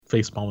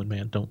face palming,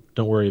 man. Don't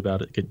worry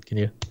about it. Can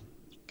you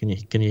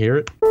hear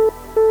it?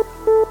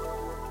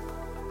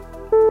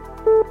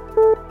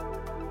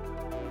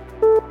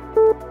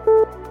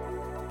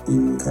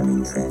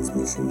 Incoming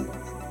transmission.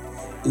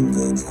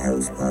 Engage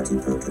house party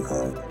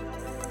protocol.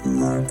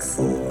 Mark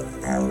 4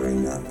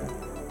 powering up.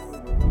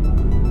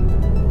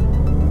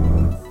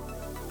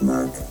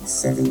 Mark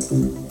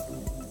 17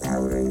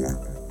 powering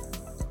up.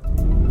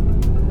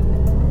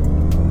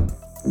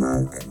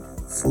 Mark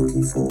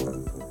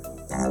 44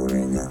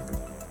 powering up.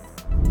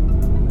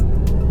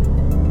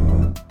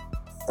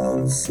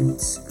 All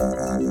suits are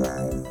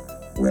online.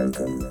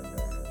 Welcome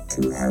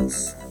to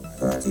House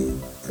Party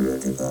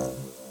Protocol.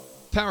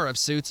 Power up,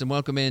 suits, and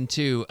welcome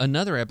into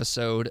another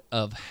episode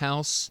of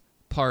House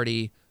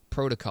Party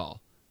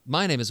Protocol.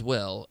 My name is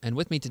Will, and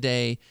with me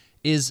today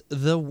is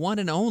the one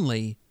and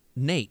only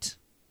Nate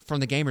from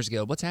the Gamers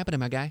Guild. What's happening,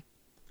 my guy?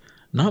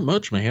 Not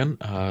much, man.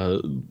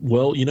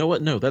 Well, you know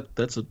what? No,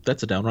 that's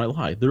a downright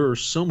lie. There are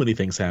so many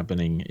things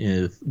happening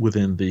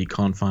within the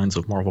confines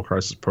of Marvel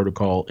Crisis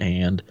Protocol,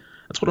 and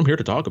that's what I'm here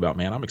to talk about,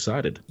 man. I'm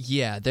excited.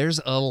 Yeah, there's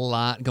a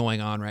lot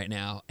going on right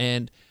now,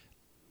 and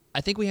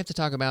I think we have to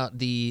talk about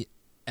the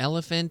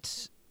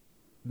elephant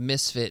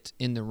misfit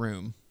in the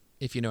room,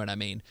 if you know what I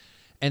mean.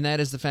 And that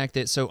is the fact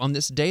that, so on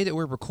this day that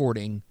we're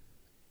recording,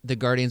 the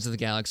Guardians of the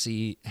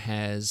Galaxy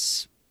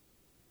has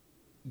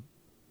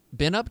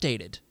been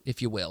updated,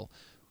 if you will.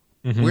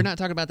 Mm-hmm. We're not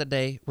talking about the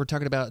day. We're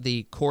talking about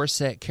the core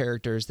set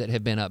characters that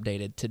have been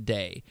updated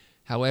today.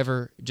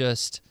 However,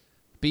 just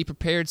be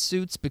prepared,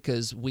 suits,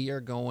 because we are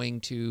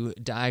going to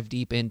dive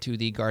deep into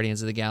the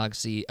Guardians of the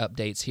Galaxy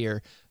updates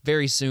here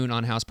very soon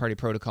on House Party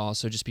Protocol,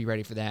 so just be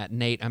ready for that.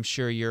 Nate, I'm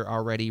sure you're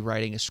already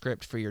writing a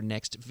script for your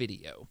next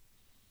video.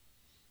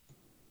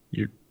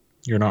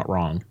 You're not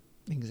wrong.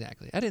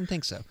 Exactly. I didn't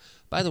think so.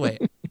 By the way,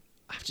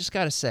 I've just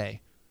got to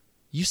say,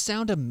 you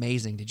sound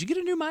amazing. Did you get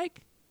a new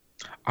mic?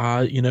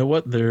 You know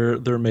what?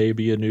 There may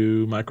be a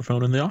new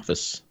microphone in the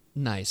office.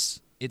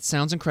 Nice. It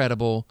sounds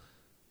incredible.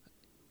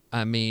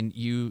 I mean,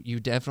 you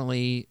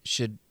definitely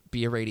should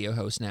be a radio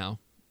host now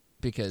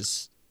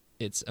because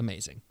it's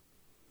amazing.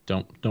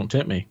 Don't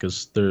tempt me,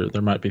 because there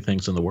might be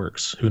things in the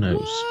works. Who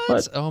knows?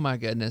 What? Oh my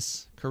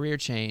goodness. Career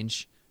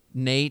change.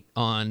 Nate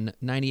on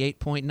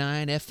 98.9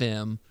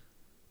 FM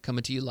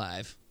coming to you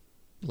live.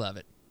 Love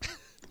it.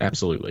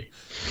 Absolutely.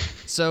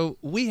 So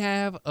we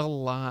have a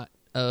lot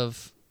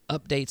of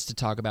updates to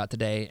talk about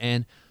today,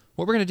 and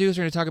what we're going to do is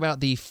we're going to talk about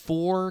the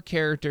 4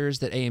 characters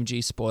that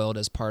AMG spoiled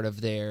as part of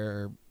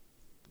their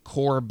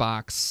core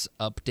box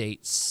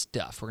update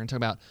stuff. We're going to talk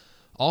about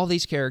all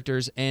these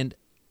characters, and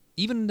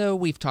even though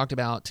we've talked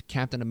about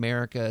Captain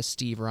America,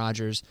 Steve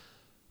Rogers,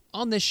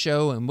 on this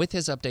show and with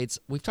his updates,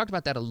 we've talked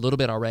about that a little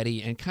bit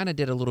already and kind of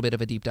did a little bit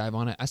of a deep dive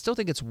on it. I still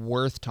think it's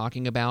worth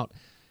talking about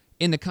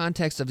in the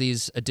context of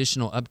these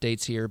additional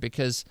updates here,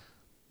 because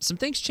some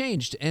things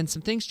changed, and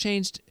some things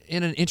changed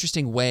in an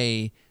interesting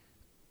way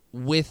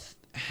with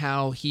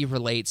how he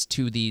relates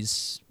to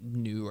these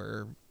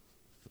newer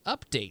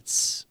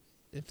updates,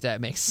 if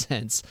that makes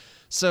sense.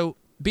 So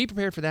be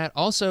prepared for that.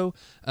 Also,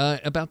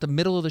 about the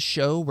middle of the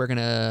show, we're going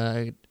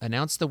to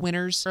announce the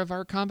winners of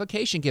our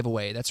convocation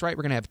giveaway. That's right.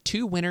 We're going to have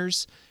 2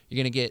 winners. You're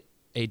going to get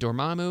a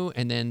Dormammu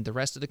and then the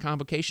rest of the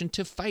convocation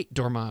to fight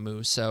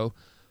Dormammu. So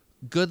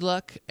good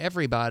luck,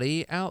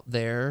 everybody out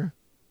there,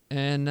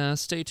 and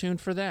stay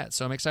tuned for that.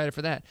 So I'm excited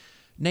for that.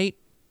 Nate,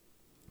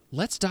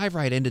 let's dive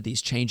right into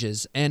these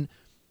changes, and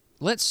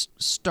let's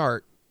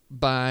start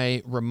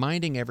by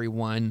reminding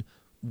everyone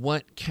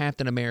what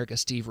Captain America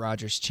Steve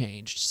Rogers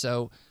changed.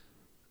 So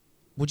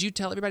would you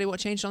tell everybody what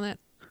changed on that?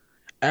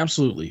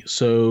 Absolutely.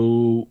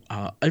 So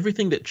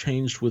everything that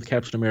changed with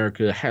Captain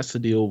America has to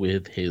deal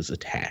with his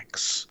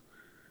attacks.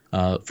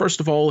 First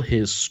of all,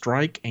 his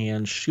strike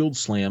and shield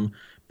slam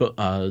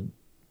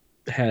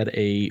had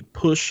a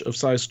push of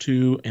size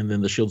 2, and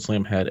then the shield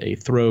slam had a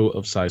throw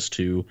of size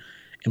 2,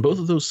 and both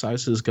of those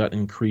sizes got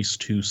increased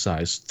to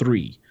size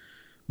 3,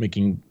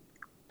 making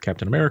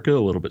Captain America a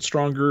little bit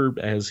stronger,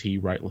 as he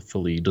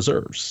rightfully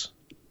deserves.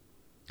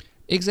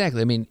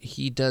 Exactly. I mean,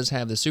 he does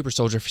have the super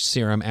soldier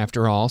serum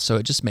after all, so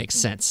it just makes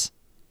sense.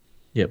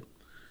 Yep.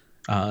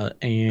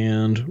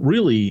 And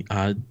really,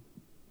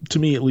 to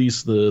me at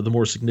least, the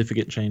more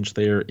significant change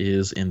there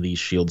is in the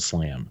shield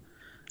slam.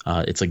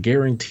 It's a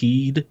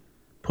guaranteed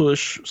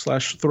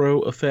push/throw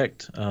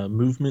effect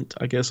movement,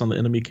 I guess, on the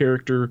enemy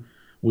character,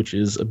 which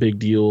is a big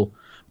deal.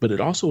 But it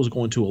also is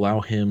going to allow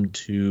him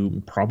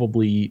to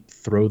probably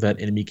throw that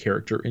enemy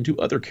character into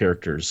other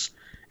characters.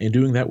 And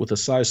doing that with a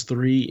size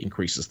 3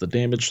 increases the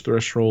damage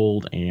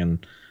threshold,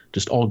 and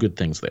just all good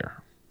things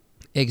there.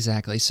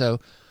 Exactly.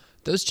 So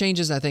those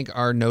changes, I think,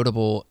 are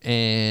notable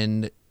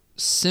and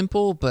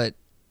simple, but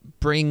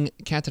bring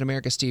Captain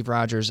America Steve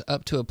Rogers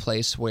up to a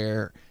place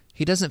where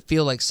he doesn't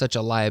feel like such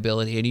a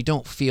liability, and you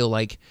don't feel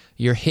like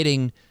you're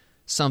hitting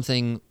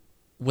something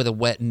with a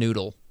wet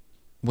noodle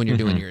when you're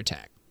doing your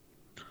attack.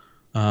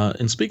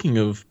 And speaking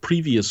of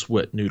previous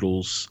wet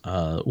noodles,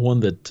 one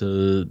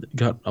that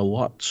got a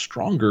lot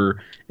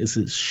stronger is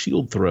his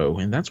shield throw,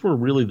 and that's where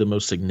really the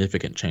most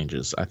significant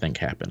changes, I think,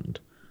 happened.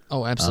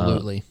 Oh,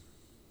 absolutely.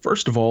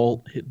 First of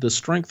all, the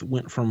strength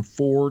went from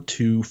 4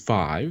 to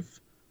 5,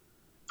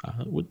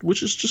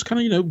 which is just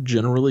kind of,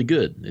 generally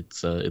good.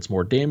 It's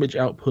more damage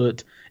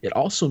output. It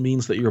also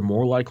means that you're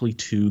more likely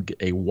to get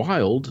a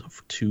wild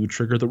to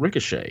trigger the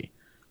ricochet,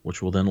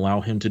 which will then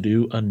allow him to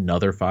do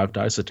another 5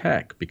 dice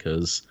attack,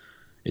 because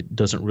it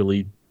doesn't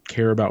really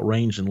care about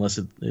range unless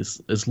it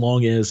is, as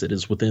long as it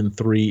is within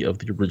 3 of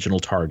the original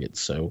targets.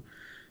 So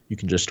you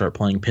can just start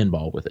playing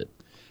pinball with it.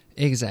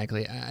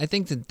 Exactly. I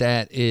think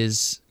that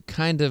is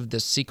kind of the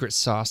secret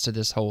sauce to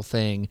this whole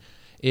thing,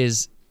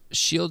 is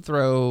shield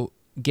throw,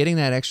 getting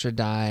that extra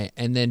die,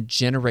 and then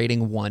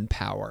generating 1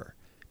 power.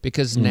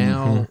 Because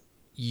now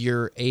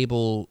you're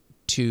able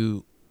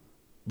to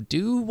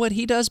do what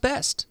he does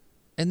best,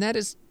 and that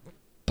is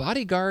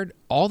bodyguard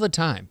all the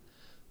time.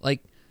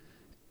 Like,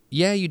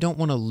 yeah, you don't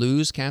want to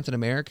lose Captain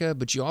America,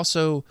 but you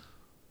also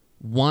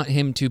want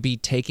him to be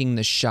taking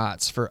the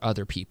shots for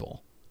other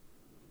people.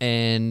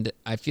 And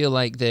I feel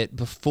like that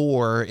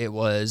before it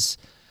was,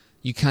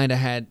 you kind of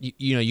had,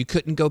 you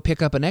couldn't go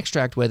pick up an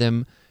extract with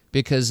him,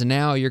 because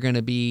now you're going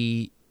to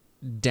be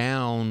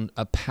down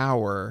a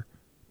power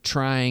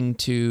trying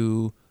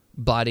to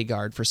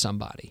bodyguard for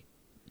somebody,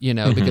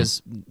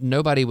 because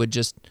nobody would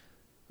just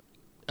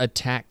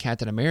attack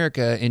Captain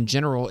America in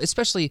general,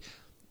 especially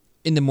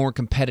in the more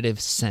competitive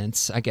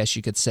sense, I guess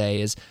you could say,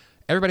 is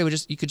everybody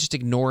you could just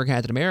ignore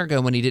Captain America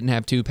when he didn't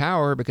have 2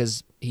 power,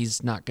 because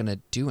he's not going to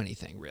do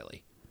anything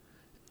really.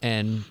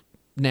 And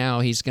now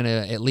he's going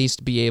to at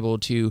least be able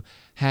to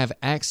have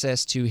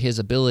access to his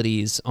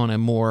abilities on a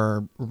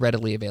more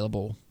readily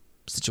available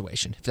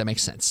situation, if that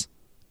makes sense.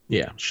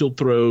 Yeah, shield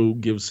throw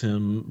gives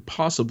him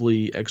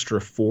possibly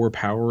extra 4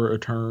 power a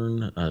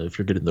turn if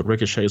you're getting the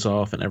ricochets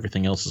off and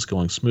everything else is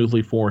going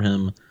smoothly for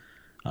him,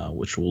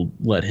 which will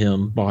let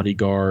him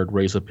bodyguard,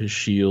 raise up his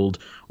shield,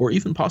 or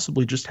even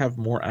possibly just have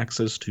more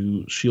access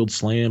to shield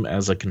slam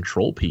as a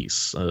control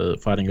piece,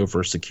 fighting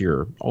over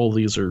secure. All of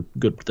these are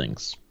good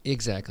things.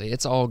 Exactly.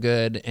 It's all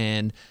good,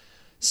 and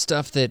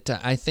stuff that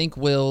I think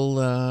we'll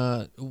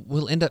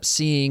end up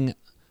seeing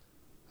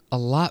a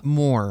lot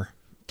more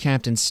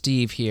Captain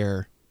Steve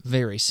here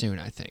very soon,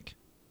 I think.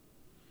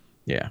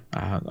 Yeah,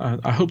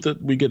 I hope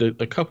that we get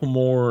a couple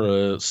more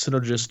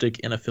synergistic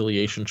in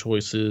affiliation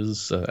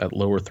choices at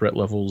lower threat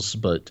levels,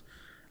 but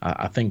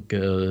I think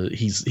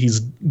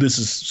this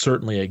is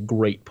certainly a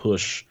great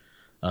push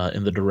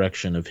in the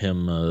direction of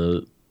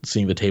him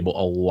seeing the table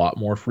a lot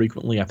more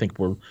frequently. I think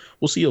we'll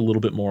see a little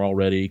bit more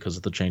already because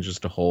of the changes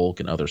to Hulk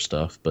and other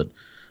stuff, but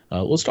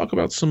let's talk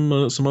about some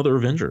other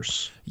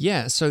Avengers.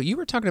 Yeah, so you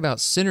were talking about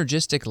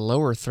synergistic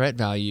lower threat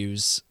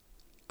values.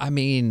 I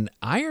mean,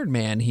 Iron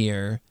Man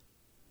here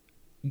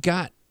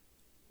got,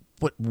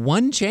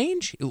 one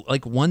change?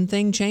 Like one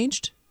thing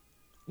changed?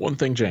 One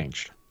thing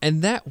changed.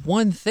 And that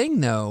one thing,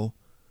 though,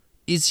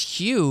 is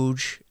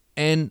huge.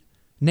 And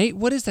Nate,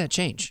 what is that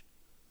change?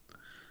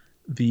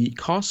 The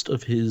cost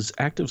of his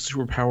active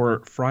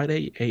superpower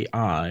Friday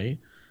AI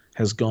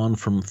has gone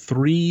from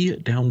 3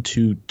 down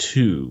to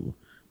 2.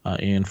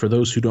 And for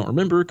those who don't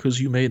remember,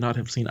 because you may not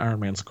have seen Iron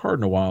Man's card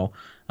in a while,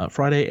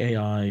 Friday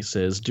AI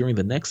says during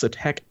the next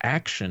attack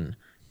action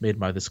made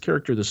by this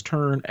character this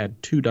turn,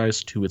 add 2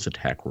 dice to its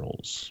attack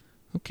rolls.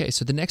 Okay,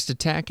 so the next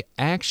attack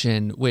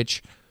action,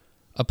 which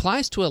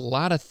applies to a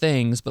lot of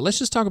things, but let's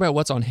just talk about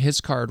what's on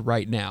his card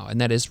right now, and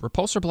that is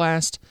Repulsor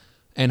Blast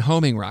and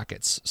Homing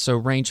Rockets. So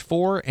range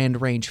 4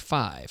 and range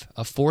 5,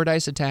 a 4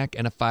 dice attack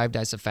and a 5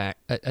 dice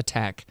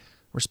attack,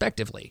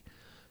 respectively.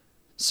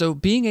 So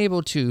being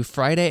able to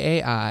Friday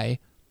AI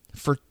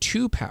for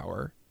 2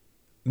 power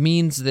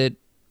means that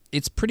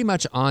it's pretty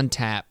much on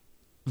tap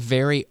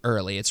very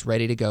early. It's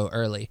ready to go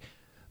early.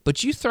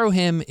 But you throw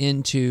him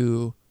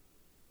into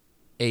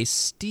a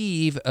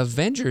Steve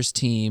Avengers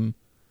team,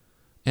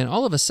 and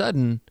all of a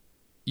sudden,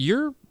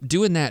 you're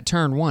doing that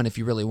turn 1 if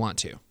you really want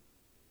to.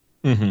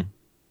 Mm-hmm.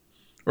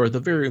 Or at the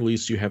very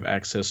least, you have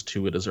access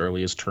to it as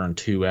early as turn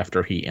 2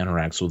 after he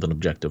interacts with an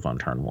objective on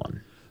turn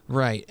 1.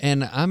 Right,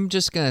 and I'm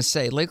just going to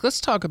say, let's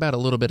talk about a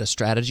little bit of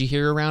strategy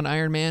here around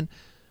Iron Man.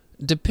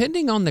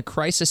 Depending on the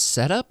crisis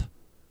setup,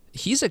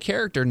 he's a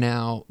character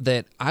now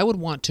that I would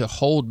want to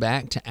hold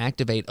back to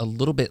activate a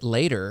little bit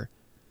later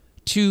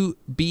to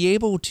be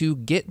able to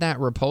get that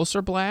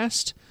Repulsor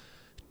Blast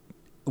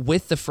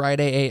with the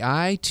Friday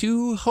AI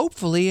to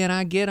hopefully, and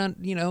I get on,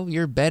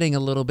 you're betting a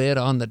little bit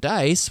on the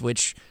dice,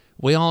 which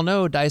we all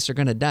know dice are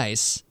going to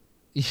dice,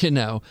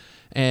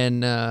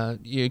 and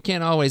you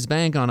can't always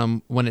bank on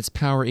them when it's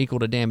power equal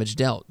to damage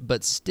dealt,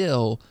 but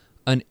still,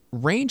 an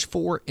range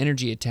 4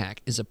 energy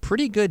attack is a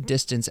pretty good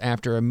distance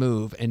after a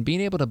move, and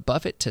being able to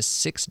buff it to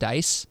 6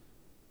 dice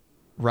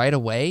right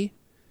away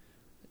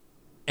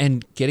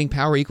and getting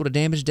power equal to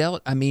damage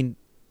dealt, I mean,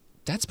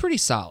 that's pretty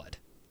solid.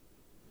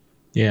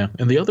 Yeah,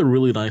 and the other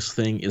really nice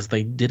thing is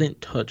they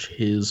didn't touch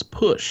his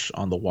push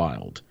on the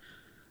wild.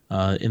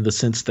 in the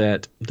sense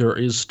that there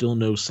is still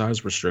no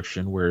size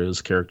restriction,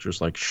 whereas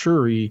characters like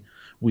Shuri,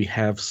 we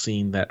have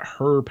seen that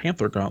her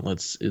Panther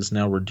Gauntlets is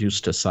now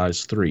reduced to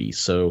size 3.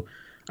 So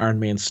Iron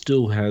Man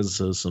still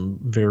has some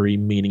very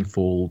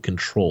meaningful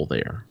control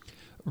there.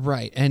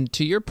 Right. And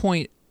to your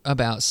point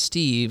about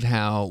Steve,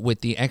 how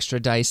with the extra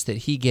dice that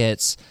he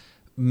gets,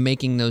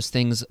 making those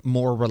things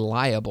more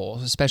reliable,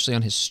 especially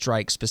on his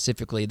strike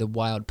specifically, the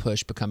wild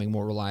push becoming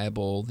more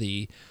reliable,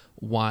 the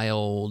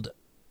wild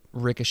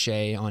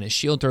ricochet on his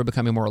shield throw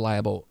becoming more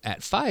reliable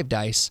at 5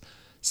 dice.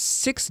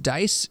 6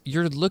 dice,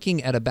 you're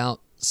looking at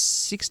about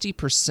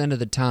 60% of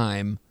the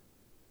time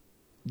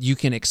you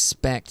can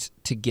expect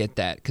to get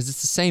that, because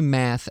it's the same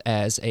math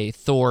as a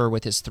Thor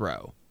with his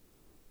throw.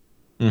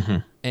 Mm-hmm.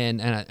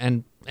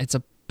 And it's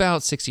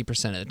about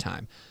 60% of the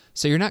time.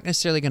 So you're not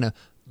necessarily going to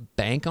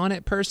bank on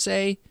it per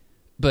se,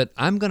 but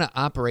I'm going to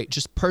operate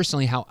just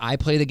personally how I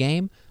play the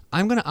game.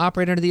 I'm going to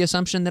operate under the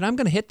assumption that I'm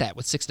going to hit that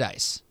with 6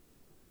 dice.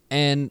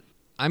 And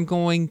I'm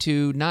going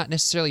to not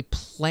necessarily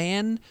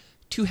plan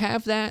to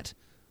have that,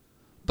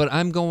 but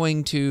I'm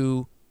going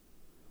to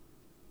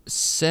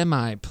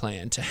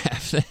semi-plan to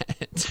have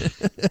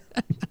that.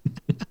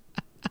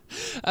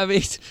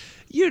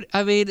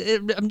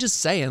 I'm just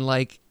saying,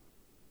 like,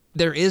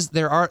 there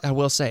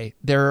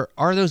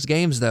are those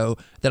games though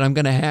that I'm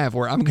going to have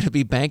where I'm going to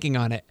be banking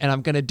on it, and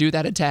I'm going to do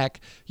that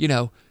attack,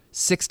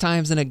 6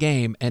 times in a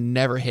game and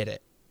never hit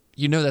it.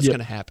 That's going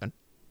to happen.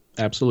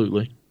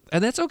 Absolutely.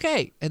 And that's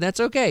okay.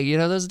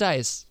 Those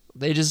dice,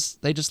 they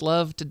just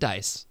love to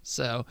dice.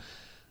 So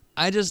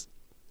I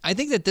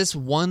think that this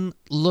one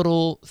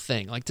little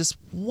thing, like this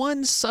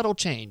one subtle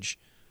change,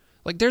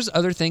 like there's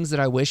other things that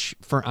I wish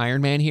for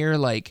Iron Man here.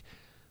 Like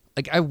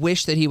I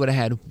wish that he would have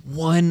had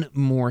one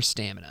more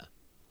stamina.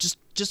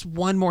 Just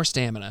one more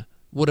stamina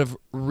would have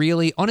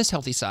really, on his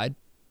healthy side,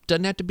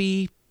 doesn't have to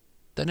be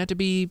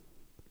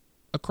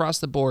across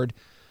the board,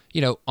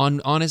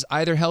 on his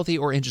either healthy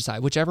or injured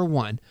side, whichever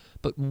one.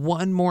 But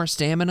one more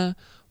stamina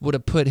would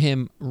have put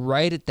him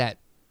right at that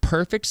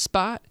perfect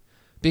spot,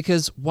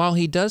 because while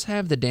he does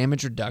have the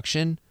damage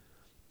reduction,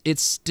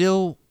 it's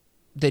still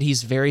that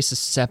he's very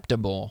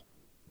susceptible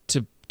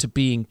to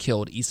being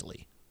killed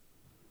easily,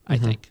 I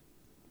think.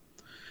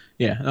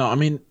 Yeah, no, I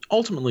mean,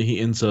 ultimately he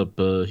ends up,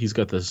 he's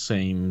got the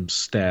same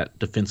stat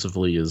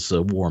defensively as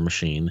War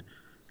Machine.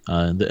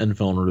 The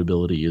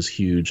invulnerability is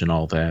huge and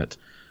all that.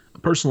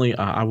 Personally,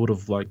 I would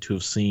have liked to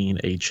have seen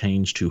a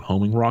change to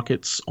homing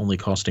rockets only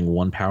costing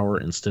 1 power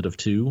instead of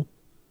 2.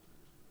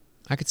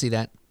 I could see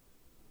that.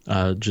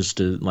 Just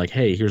to, like,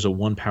 hey, here's a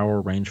 1 power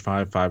range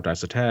 5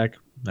 dice attack.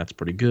 That's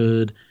pretty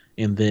good.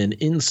 And then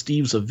in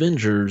Steve's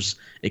Avengers,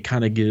 it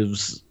kind of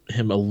gives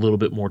him a little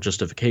bit more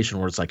justification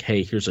where it's like,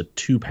 hey, here's a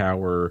 2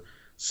 power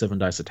 7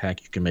 dice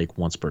attack you can make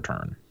once per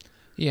turn.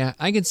 Yeah,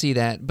 I can see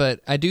that,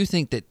 but I do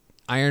think that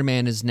Iron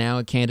Man is now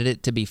a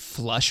candidate to be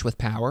flush with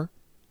power.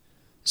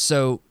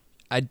 So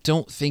I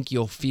don't think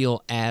you'll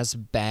feel as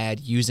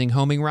bad using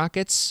homing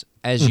rockets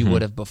as you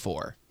would have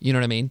before. You know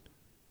what I mean?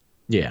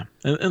 Yeah,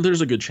 and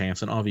there's a good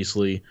chance. And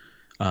obviously,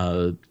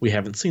 we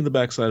haven't seen the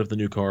backside of the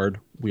new card.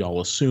 We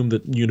all assume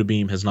that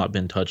Unibeam has not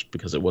been touched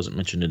because it wasn't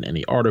mentioned in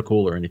any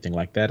article or anything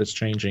like that. It's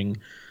changing.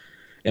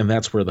 And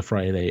that's where the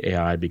Friday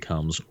AI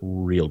becomes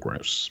real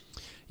gross.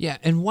 Yeah,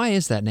 and why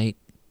is that, Nate?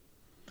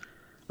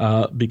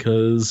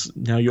 Because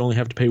now you only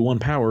have to pay 1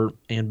 power,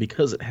 and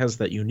because it has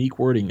that unique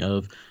wording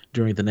of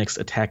during the next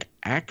attack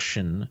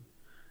action,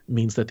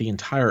 means that the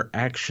entire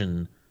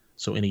action,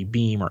 so any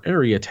beam or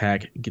area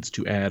attack, gets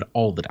to add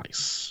all the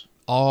dice.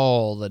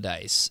 All the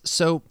dice.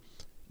 So,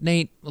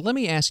 Nate, let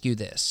me ask you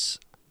this,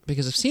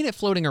 because I've seen it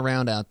floating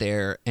around out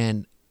there,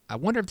 and I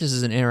wonder if this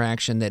is an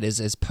interaction that is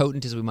as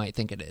potent as we might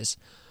think it is.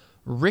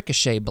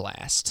 Ricochet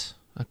Blast,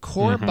 a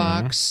core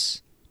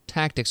box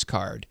tactics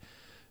card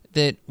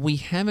that we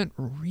haven't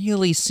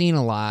really seen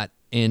a lot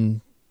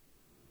in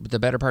the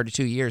better part of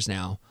 2 years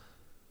now.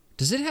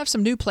 Does it have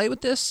some new play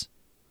with this?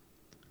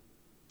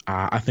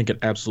 I think it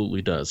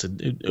absolutely does.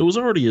 It was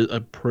already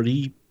a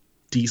pretty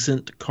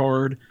decent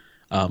card,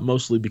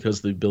 mostly because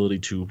of the ability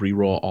to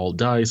reroll all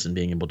dice and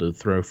being able to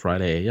throw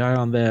Friday AI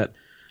on that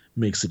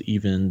makes it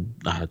even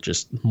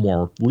just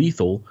more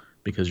lethal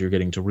because you're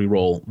getting to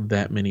reroll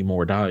that many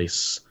more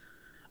dice.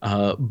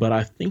 But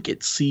I think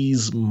it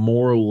sees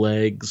more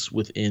legs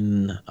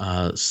within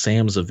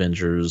Sam's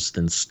Avengers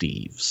than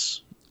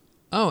Steve's.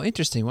 Oh,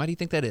 interesting. Why do you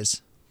think that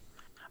is?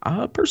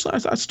 Personally,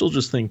 I still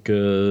just think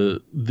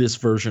this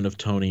version of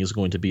Tony is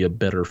going to be a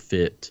better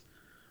fit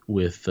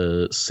with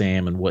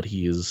Sam and what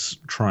he is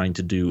trying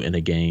to do in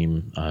a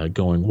game,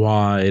 going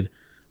wide,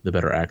 the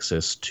better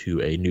access to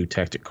a new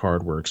tactic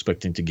card we're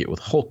expecting to get with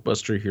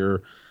Hulkbuster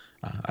here.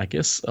 I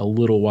guess a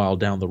little while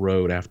down the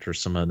road after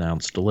some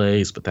announced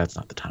delays, but that's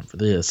not the time for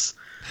this.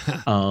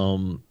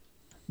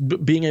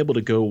 Being able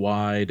to go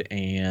wide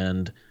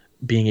and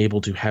being able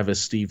to have a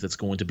Steve that's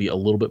going to be a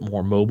little bit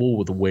more mobile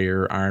with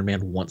where Iron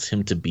Man wants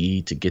him to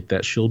be to get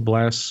that shield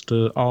blast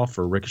off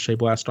or ricochet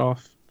blast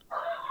off.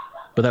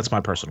 But that's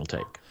my personal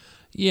take.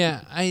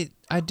 Yeah,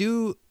 I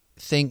do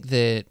think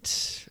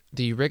that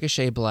the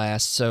ricochet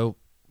blast, so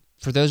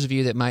for those of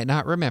you that might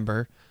not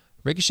remember,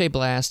 Ricochet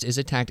Blast is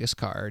a tactics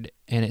card,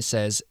 and it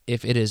says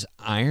if it is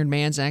Iron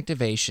Man's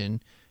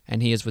activation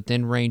and he is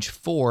within range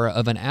 4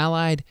 of an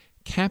allied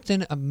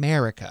Captain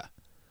America.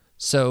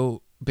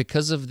 So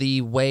because of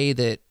the way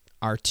that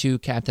our two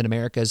Captain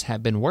Americas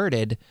have been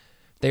worded,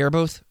 they are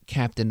both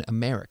Captain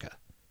America.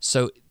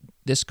 So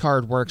this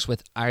card works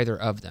with either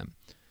of them.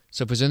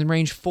 So if it's in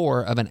range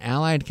 4 of an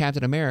allied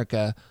Captain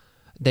America,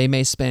 they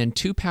may spend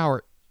 2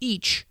 power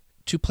each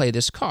to play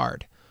this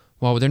card.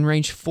 While within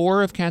range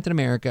 4 of Captain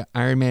America,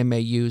 Iron Man may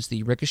use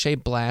the Ricochet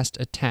Blast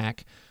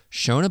attack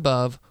shown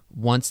above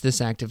once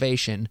this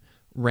activation.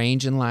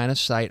 Range and line of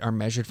sight are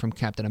measured from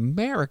Captain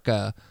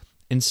America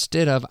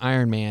instead of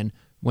Iron Man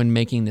when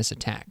making this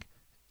attack.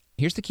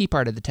 Here's the key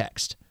part of the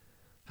text.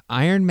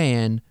 Iron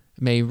Man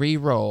may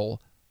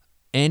re-roll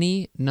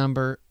any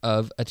number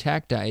of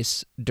attack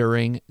dice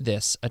during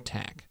this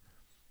attack.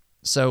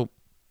 So,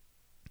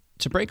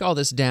 to break all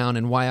this down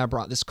and why I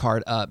brought this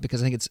card up,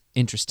 because I think it's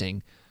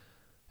interesting,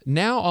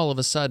 now all of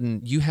a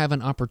sudden you have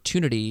an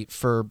opportunity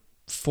for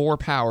 4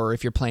 power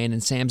if you're playing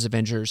in Sam's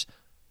Avengers,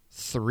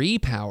 3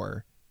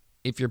 power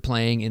if you're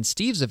playing in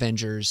Steve's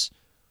Avengers,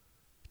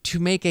 to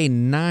make a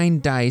 9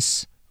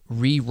 dice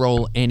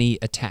re-roll any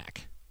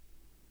attack.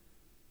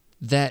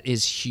 That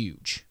is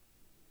huge.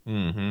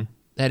 Mm-hmm.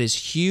 That is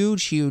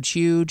huge, huge,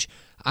 huge.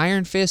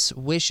 Iron Fist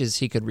wishes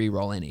he could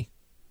re-roll any.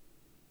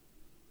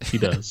 He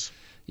does.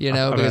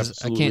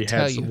 Because I can't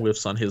tell you. Some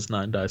whiffs on his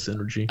 9 dice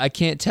energy. I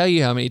can't tell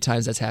you how many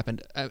times that's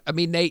happened. I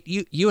mean, Nate,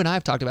 you and I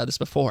have talked about this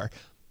before.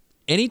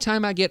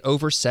 Anytime I get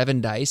over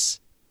 7 dice,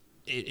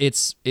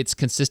 it's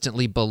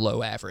consistently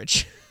below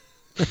average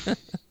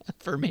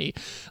for me.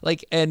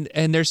 Like, and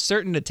there's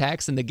certain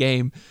attacks in the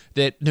game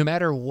that no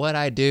matter what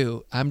I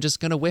do, I'm just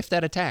gonna whiff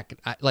that attack.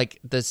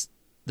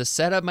 The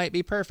setup might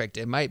be perfect.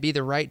 It might be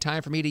the right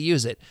time for me to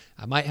use it.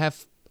 I might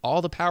have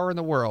all the power in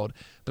the world,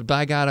 but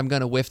by God, I'm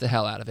gonna whiff the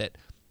hell out of it.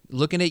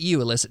 Looking at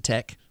you, Illicit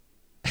Tech.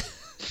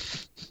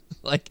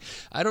 Like,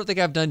 I don't think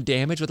I've done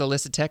damage with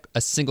Illicit Tech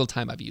a single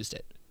time I've used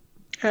it.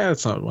 Yeah,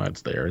 that's not why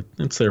it's there.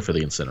 It's there for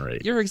the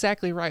incinerate. You're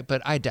exactly right,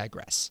 but I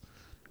digress.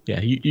 Yeah,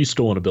 you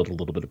still want to build a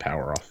little bit of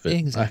power off it.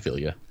 Exactly. I feel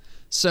you.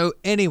 So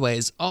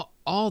anyways,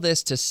 all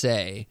this to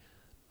say,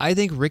 I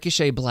think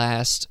Ricochet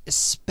Blast,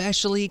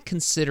 especially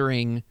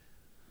considering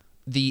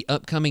the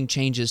upcoming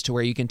changes to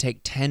where you can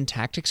take 10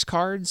 tactics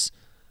cards,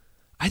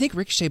 I think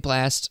Ricochet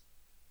Blast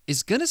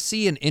is going to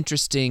see an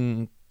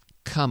interesting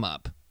come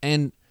up.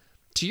 And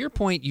to your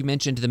point, you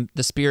mentioned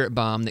the Spirit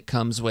Bomb that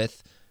comes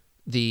with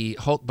the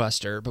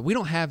Hulkbuster, but we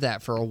don't have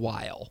that for a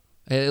while.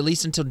 At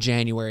least until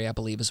January, I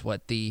believe, is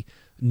what the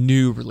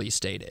new release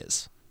date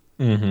is.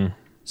 Mm-hmm.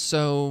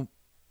 So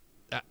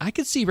I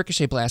could see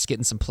Ricochet Blast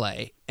getting some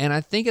play. And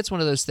I think it's one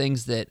of those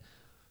things that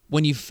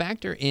when you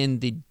factor in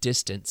the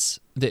distance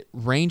that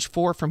range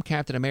 4 from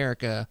Captain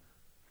America,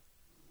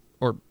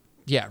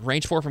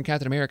 range 4 from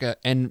Captain America,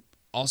 and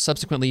all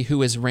subsequently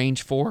who is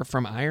range 4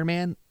 from Iron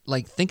Man,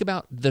 like, think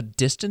about the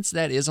distance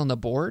that is on the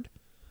board.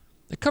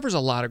 It covers a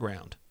lot of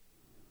ground.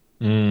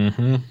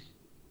 Mm-hmm.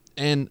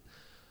 And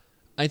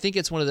I think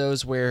it's one of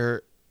those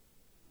where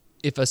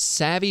if a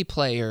savvy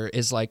player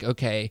is like,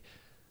 okay,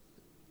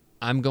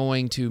 I'm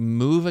going to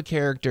move a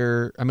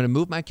character, I'm going to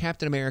move my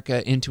Captain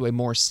America into a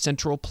more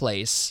central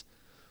place,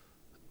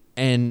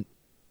 and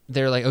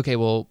they're like, okay,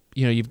 well,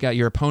 you've got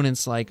your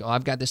opponents like, oh,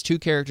 I've got this 2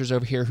 characters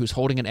over here who's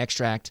holding an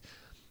extract.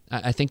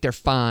 I think they're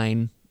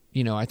fine.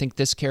 I think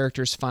this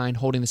character's fine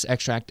holding this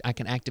extract. I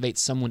can activate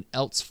someone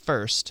else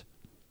first.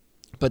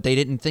 But they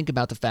didn't think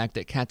about the fact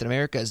that Captain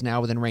America is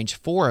now within range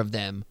 4 of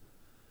them.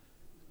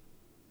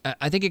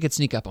 I think it could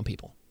sneak up on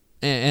people.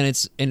 And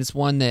it's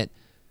one that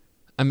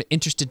I'm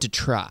interested to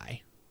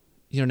try.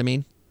 You know what I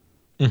mean?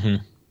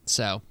 Mm-hmm.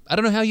 So I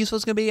don't know how useful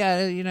it's going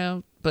to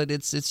be, but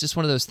it's just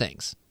one of those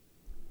things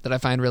that I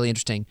find really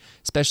interesting,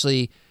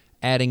 especially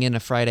adding in a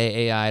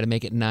Friday AI to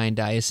make it 9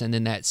 dice, and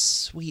then that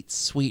sweet,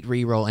 sweet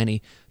reroll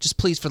any. Just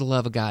please, for the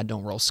love of God,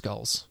 don't roll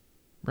skulls,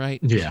 right?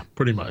 Yeah,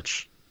 pretty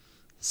much.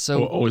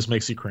 So always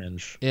makes you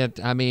cringe. It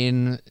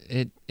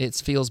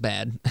feels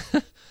bad.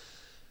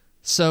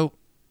 So,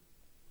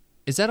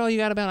 is that all you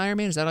got about Iron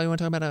Man? Is that all you want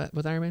to talk about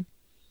with Iron Man?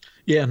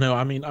 Yeah, no,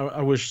 I mean,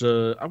 I wish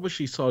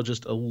he saw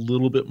just a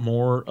little bit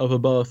more of a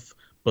buff,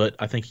 but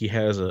I think he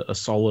has a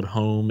solid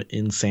home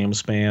in Sam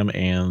Spam,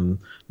 and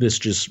this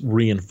just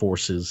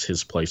reinforces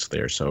his place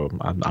there, so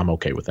I'm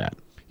okay with that.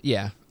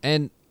 Yeah,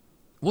 and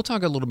we'll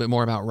talk a little bit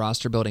more about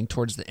roster building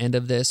towards the end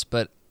of this,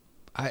 but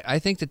I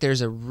think that there's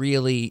a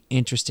really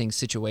interesting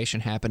situation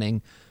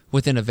happening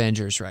within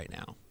Avengers right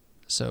now.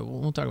 So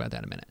we'll talk about that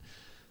in a minute.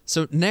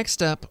 So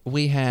next up,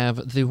 we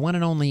have the one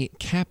and only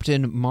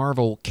Captain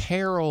Marvel,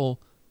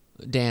 Carol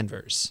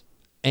Danvers.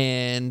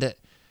 And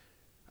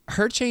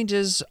her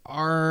changes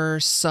are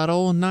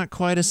subtle, not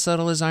quite as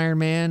subtle as Iron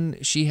Man.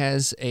 She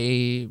has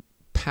a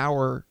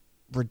power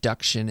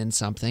reduction in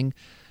something.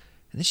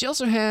 And then she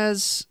also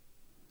has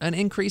an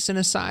increase in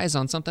a size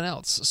on something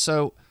else.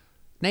 So,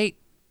 Nate,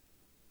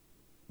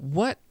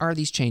 what are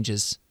these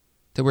changes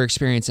that we're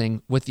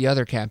experiencing with the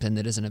other captain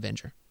that is an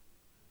Avenger?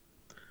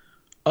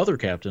 other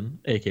captain,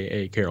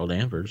 aka Carol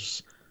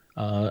Danvers,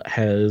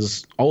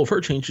 has all of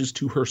her changes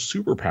to her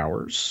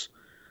superpowers.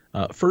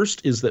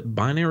 First is that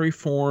binary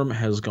form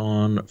has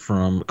gone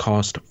from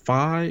cost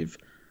 5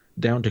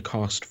 down to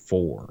cost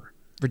 4.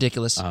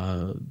 Ridiculous.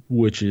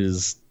 Which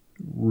is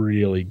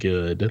really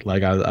good.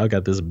 Like I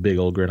got this big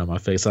old grin on my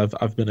face.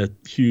 I've been a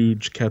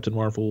huge Captain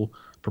Marvel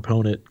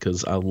proponent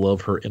because I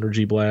love her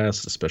energy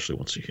blast, especially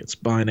once she hits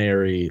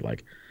binary.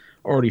 Like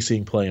already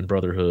seeing play in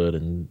Brotherhood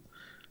and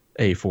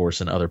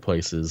A-Force and other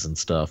places and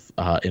stuff.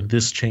 And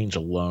this change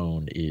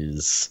alone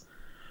is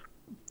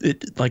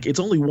it's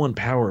only one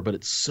power, but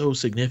it's so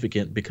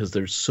significant because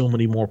there's so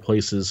many more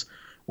places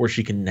where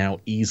she can now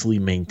easily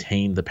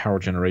maintain the power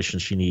generation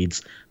she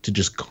needs to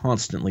just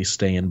constantly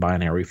stay in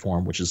binary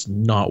form, which is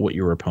not what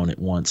your opponent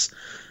wants,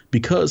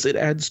 because it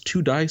adds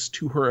 2 dice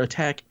to her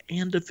attack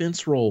and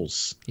defense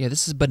rolls. Yeah,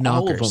 this is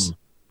All of banonkers. them.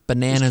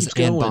 Bananas Just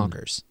and keeps going.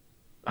 bonkers.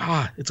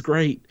 It's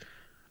great.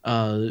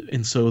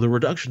 And so the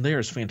reduction there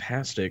is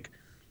fantastic.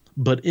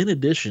 But in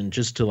addition,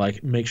 just to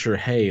like make sure,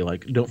 hey,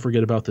 like don't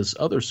forget about this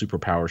other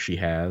superpower she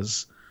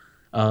has.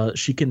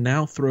 She can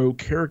now throw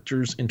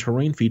characters and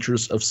terrain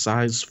features of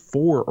size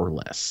 4 or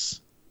less.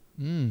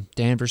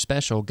 Danvers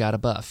Special got a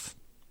buff.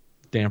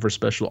 Danvers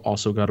Special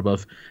also got a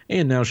buff,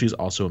 and now she's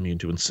also immune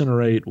to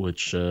Incinerate,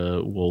 which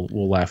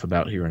we'll laugh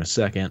about here in a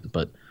second.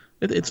 But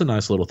it's a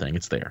nice little thing.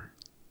 It's there.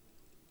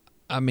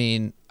 I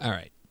mean, all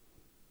right.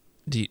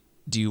 Do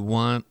you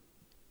want?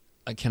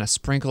 Can I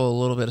sprinkle a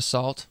little bit of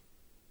salt,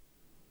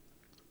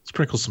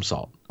 Sprinkle some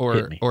salt.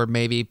 Hit me. or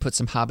maybe put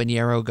some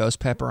habanero ghost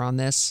pepper on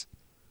this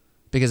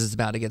because it's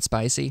about to get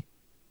spicy?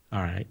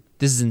 All right.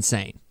 This is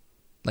insane.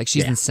 Like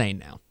she's Yeah. insane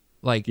now.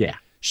 Like Yeah.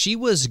 she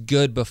was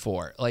good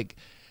before. Like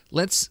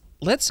let's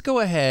go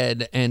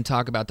ahead and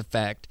talk about the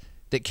fact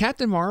that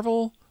Captain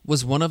Marvel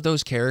was one of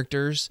those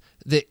characters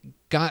that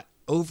got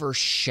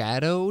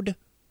overshadowed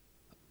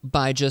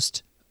by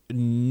just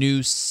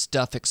new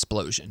stuff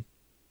explosion.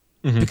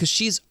 Because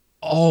she's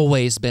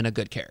always been a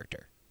good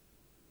character.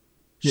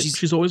 Yeah,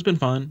 she's always been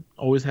fun.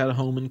 Always had a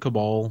home in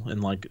Cabal,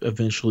 and like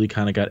eventually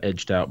kind of got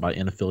edged out by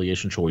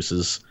inaffiliation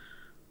choices.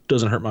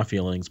 Doesn't hurt my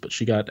feelings, but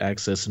she got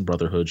access in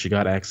Brotherhood. She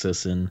got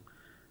access in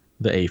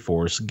the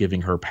A-Force,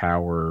 giving her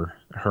power,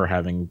 her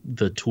having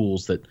the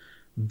tools that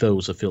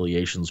those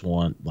affiliations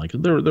want. Like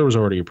there was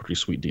already a pretty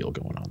sweet deal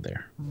going on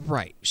there.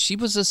 Right. She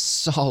was a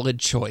solid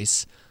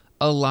choice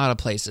a lot of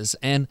places.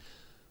 And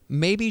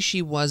maybe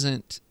she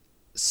wasn't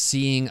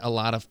seeing a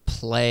lot of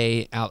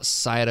play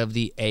outside of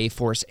the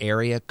A-Force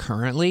area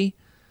currently,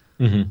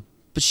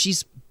 but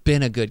she's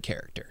been a good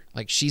character.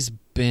 Like she's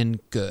been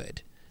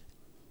good.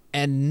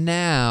 And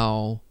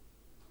now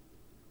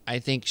I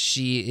think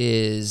she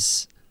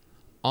is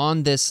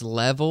on this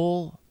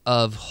level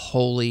of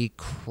holy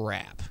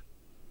crap.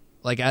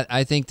 Like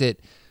I think that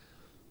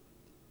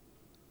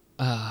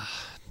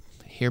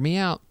hear me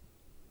out.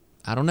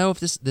 I don't know if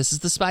this is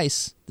the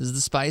spice. This is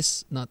the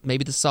spice, not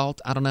maybe the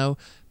salt. I don't know.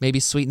 Maybe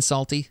sweet and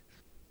salty.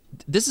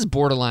 This is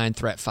borderline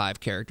Threat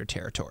 5 character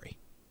territory.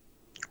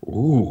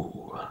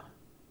 Ooh.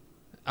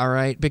 All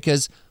right,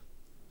 because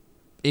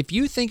if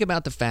you think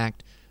about the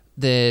fact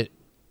that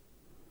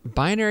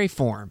binary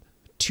form,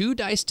 2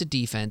 dice to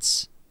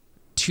defense,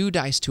 2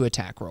 dice to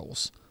attack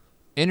rolls,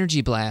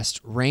 energy blast,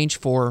 range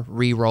 4,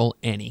 reroll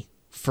any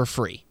for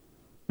free.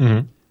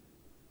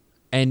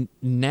 And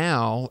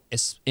now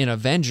in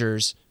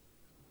Avengers,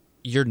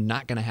 you're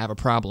not going to have a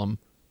problem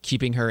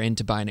keeping her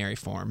into binary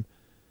form.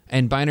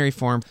 And binary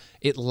form,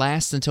 it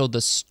lasts until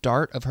the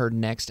start of her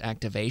next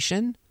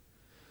activation.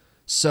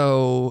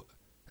 So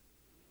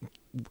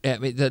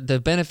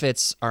the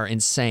benefits are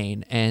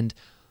insane. And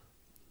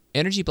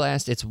Energy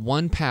Blast, it's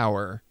 1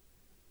 power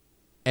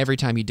every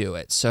time you do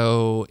it.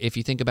 So if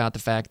you think about the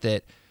fact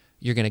that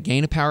you're going to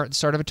gain a power at the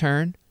start of a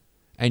turn,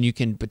 and you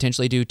can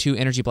potentially do 2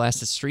 Energy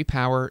Blasts, it's 3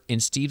 power. In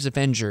Steve's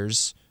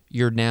Avengers,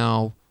 you're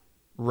now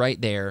right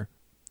there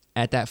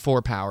at that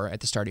 4 power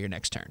at the start of your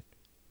next turn.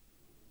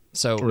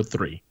 So Or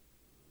 3.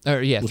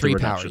 Or yeah, With 3 the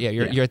power. reduction. Yeah,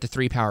 you're at the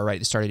 3 power right at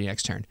the start of your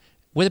next turn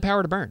with a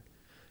power to burn.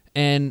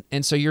 And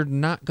so you're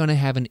not going to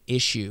have an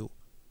issue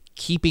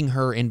keeping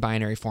her in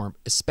binary form,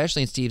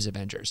 especially in Steve's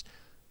Avengers.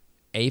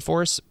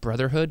 A-Force,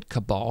 Brotherhood,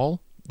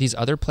 Cabal, these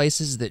other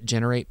places that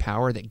generate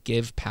power, that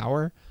give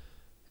power,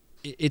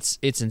 it's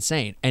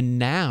insane. And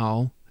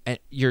now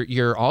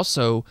you're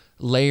also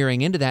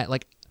layering into that,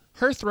 like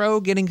her throw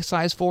getting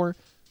size 4,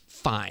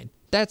 fine.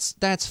 That's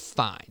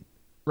fine,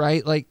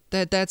 right? Like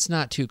that's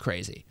not too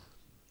crazy.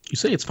 You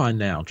say it's fine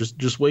now.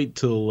 Just wait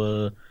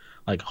till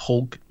like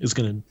Hulk is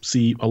going to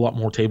see a lot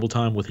more table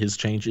time with his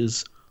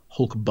changes.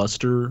 Hulk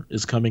Buster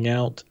is coming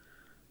out.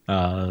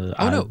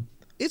 No,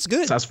 it's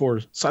good. Size 4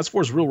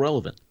 is real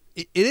relevant.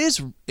 It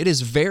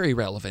is very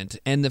relevant,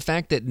 and the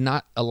fact that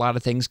not a lot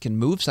of things can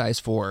move size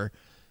 4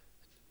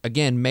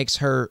 again makes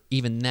her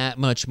even that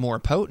much more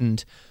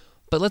potent.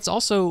 But let's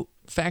also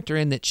factor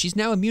in that she's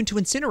now immune to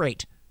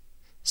Incinerate.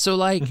 So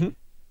like,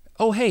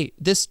 oh hey,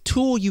 this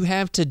tool you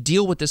have to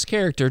deal with this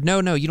character,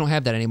 no, you don't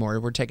have that anymore.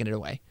 We're taking it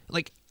away.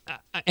 Like,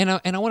 and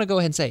I want to go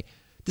ahead and say,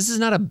 this is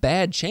not a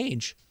bad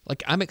change.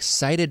 Like, I'm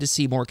excited to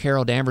see more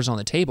Carol Danvers on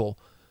the table,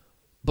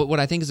 but what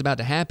I think is about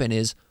to happen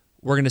is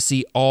we're going to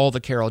see all the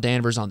Carol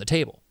Danvers on the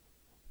table.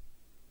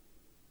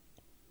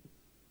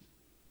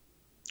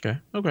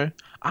 Okay.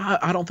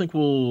 I don't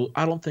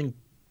think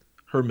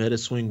her meta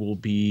swing will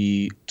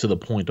be to the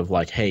point of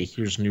like, hey,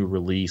 here's new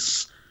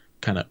release,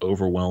 kind of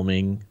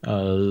overwhelming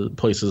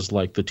places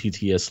like the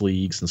TTS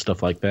leagues and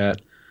stuff like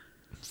that.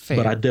 Fair.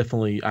 But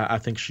I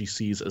think she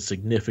sees a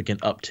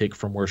significant uptick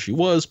from where she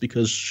was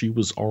because she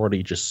was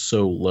already just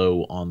so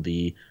low on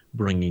the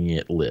bringing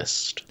it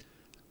list.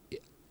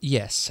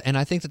 Yes, and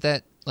I think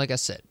that, like I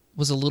said,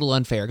 was a little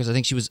unfair because I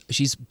think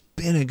she's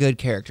been a good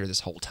character this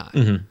whole time.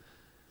 Mm-hmm.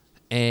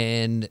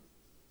 And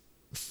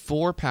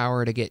 4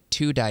 power to get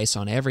 2 dice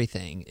on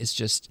everything is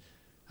just,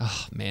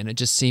 oh man, it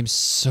just seems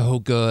so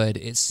good.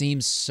 It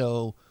seems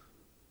so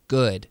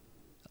good.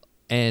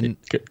 And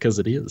because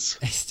it is.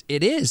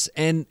 It is.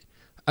 And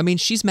I mean,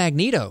 she's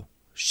Magneto.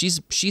 She's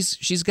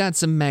got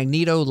some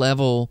Magneto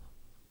level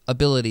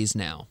abilities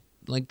now.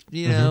 Like,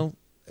 you know,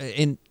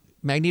 and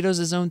Magneto's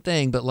his own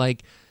thing, but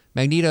like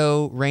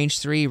Magneto range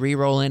 3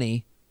 reroll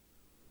any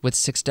with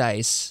 6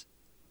 dice.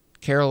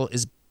 Carol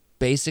is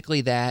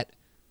basically that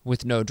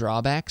with no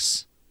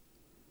drawbacks.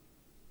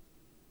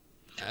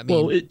 I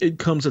mean, well, it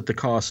comes at the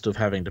cost of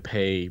having to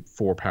pay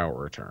 4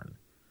 power a turn.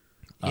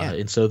 Yeah.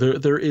 And so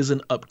there is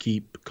an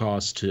upkeep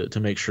cost to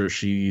make sure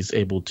she's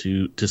able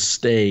to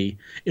stay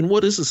in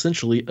what is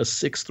essentially a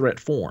 6-threat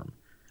form.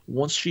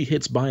 Once she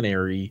hits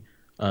binary,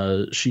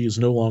 she is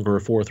no longer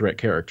a 4-threat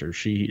character.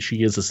 She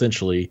is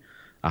essentially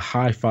a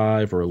high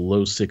 5 or a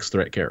low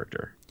 6-threat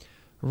character.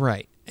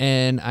 Right.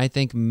 And I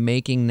think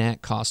making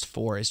that cost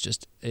 4 is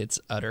just, it's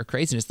utter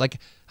craziness. Like,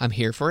 I'm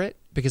here for it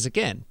because,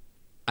 again,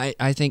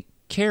 I think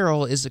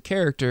Carol is a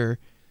character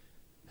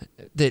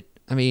that,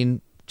 I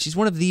mean, she's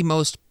one of the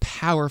most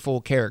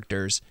powerful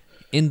characters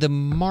in the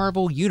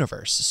Marvel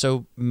universe.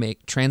 So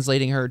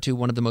translating her to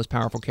one of the most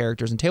powerful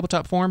characters in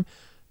tabletop form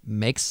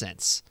makes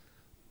sense.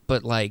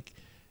 But, like,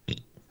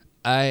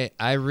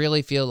 I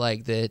really feel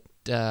like that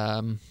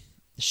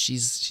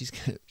she's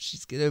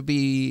gonna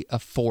be a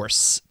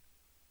force.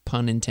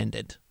 Pun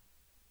intended.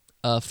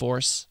 A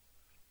force.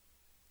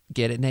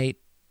 Get it, Nate?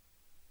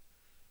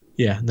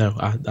 Yeah, no,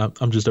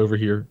 I'm just over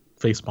here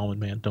face palming,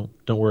 man.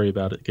 Don't worry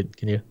about it.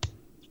 Can you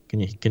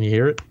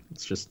hear it?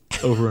 It's just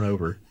over and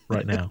over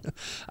right now.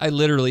 I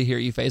literally hear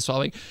you face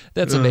palming.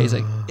 That's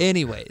amazing.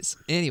 Anyways,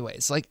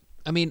 like,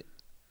 I mean,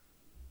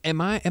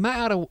 am I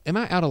out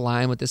of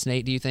line with this,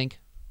 Nate? Do you think?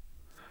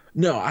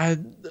 No,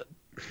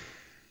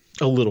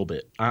 a little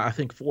bit. I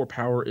think 4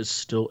 power is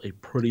still a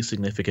pretty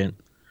significant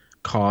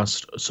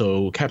cost.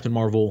 So Captain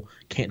Marvel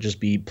can't just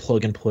be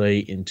plug and play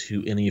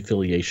into any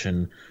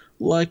affiliation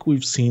like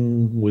we've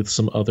seen with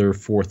some other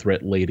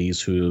 4-threat ladies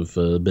who've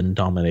been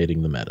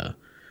dominating the meta.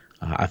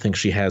 I think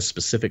she has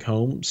specific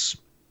homes: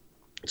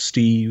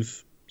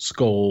 Steve,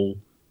 Skull,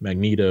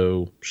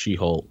 Magneto,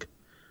 She-Hulk,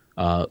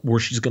 where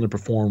she's going to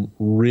perform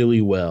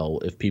really well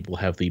if people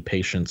have the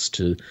patience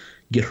to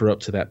get her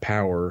up to that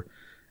power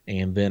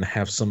and then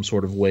have some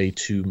sort of way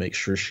to make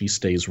sure she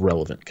stays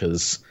relevant.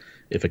 Because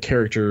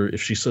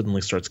if she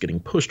suddenly starts getting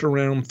pushed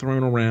around,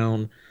 thrown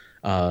around,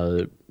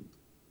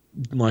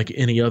 like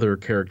any other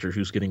character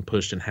who's getting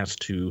pushed and has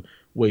to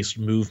waste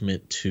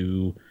movement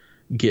to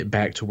get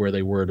back to where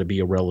they were to be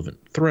a relevant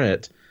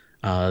threat,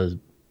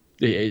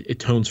 it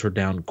tones her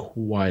down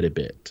quite a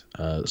bit.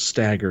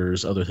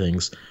 Staggers, other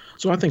things.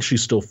 So I think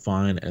she's still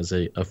fine as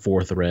a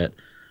 4 threat.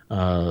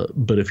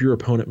 But if your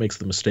opponent makes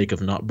the mistake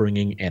of not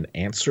bringing an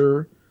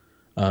answer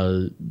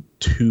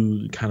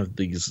to kind of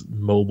these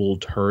mobile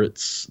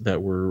turrets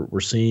that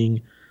we're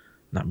seeing,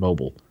 not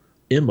mobile,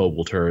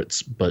 immobile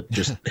turrets, but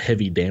just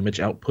heavy damage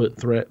output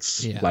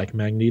threats like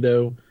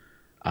Magneto,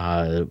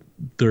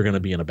 they're going to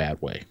be in a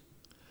bad way.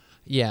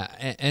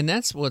 Yeah, and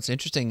that's what's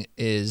interesting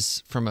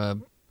is from a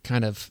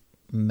kind of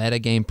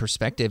metagame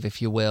perspective,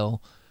 if you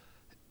will,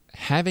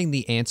 having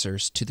the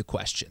answers to the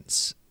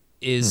questions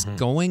is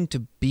going to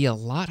be a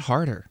lot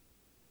harder,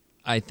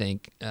 I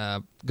think,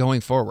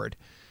 going forward.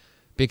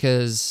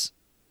 Because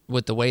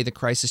with the way the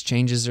crisis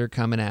changes are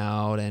coming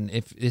out, and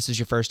if this is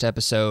your first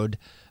episode,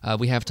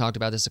 we have talked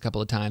about this a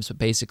couple of times, but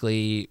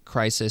basically,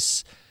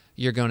 crisis,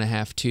 you're going to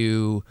have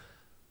to,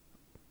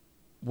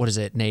 what is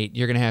it, Nate?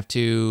 You're going to have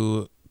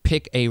to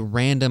pick a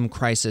random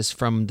crisis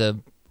from the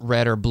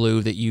red or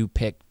blue that you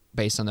pick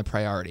based on the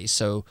priority.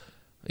 So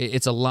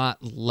it's a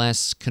lot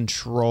less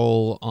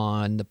control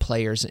on the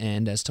player's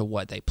end as to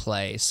what they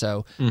play.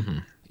 So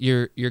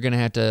you're going to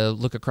have to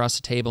look across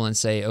the table and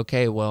say,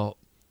 okay, well,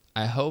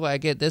 I hope I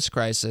get this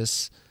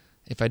crisis.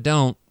 If I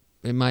don't,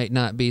 it might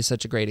not be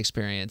such a great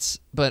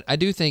experience. But I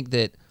don't think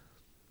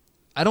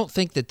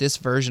that this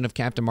version of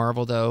Captain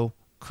Marvel, though,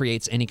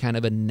 creates any kind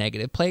of a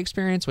negative play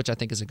experience, which I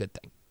think is a good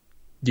thing.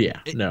 Yeah,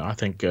 no, I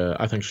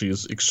think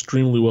she's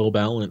extremely well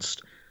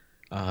balanced,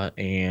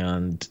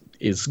 and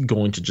is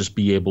going to just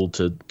be able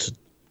to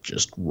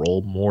just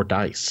roll more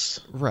dice.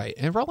 Right,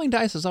 and rolling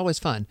dice is always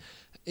fun.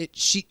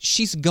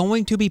 She's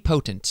going to be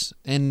potent,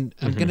 and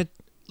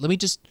let me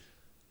just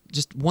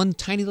just one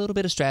tiny little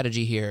bit of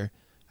strategy here.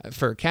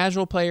 For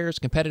casual players,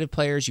 competitive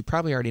players, you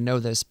probably already know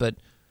this, but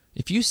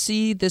if you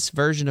see this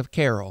version of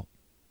Carol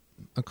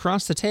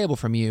across the table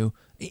from you,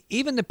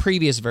 even the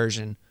previous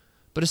version,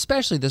 but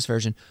especially this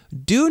version,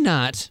 do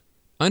not,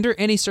 under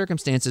any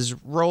circumstances,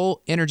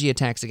 roll energy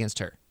attacks against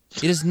her.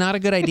 It is not a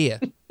good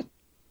idea.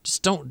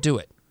 Just don't do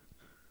it.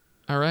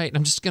 All right?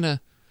 I'm just going to...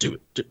 Do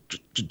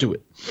it. Do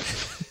it.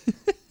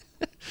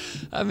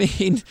 I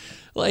mean,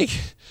 like,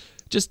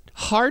 just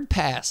hard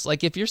pass.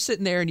 Like, if you're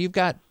sitting there and you've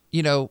got,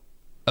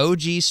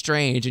 OG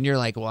Strange, and you're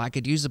like, well, I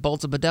could use the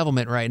Bolts of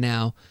Bedevilment right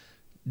now.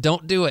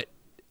 Don't do it.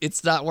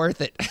 It's not worth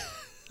it.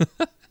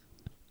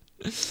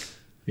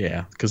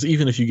 Yeah, because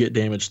even if you get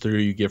damage through,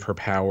 you give her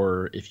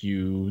power.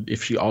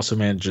 If she also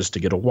manages to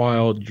get a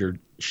wild,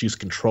 she's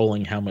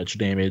controlling how much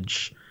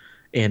damage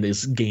and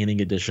is gaining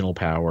additional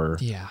power.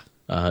 Yeah.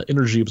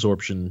 Energy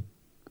absorption,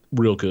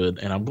 real good.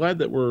 And I'm glad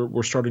that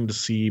we're starting to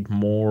see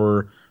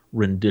more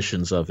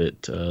renditions of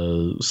it.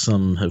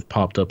 Some have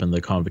popped up in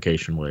the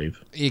Convocation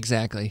wave.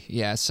 Exactly.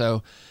 Yeah.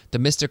 So the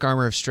Mystic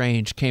Armor of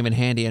Strange came in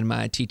handy in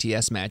my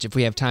TTS match. If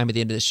we have time at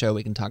the end of the show,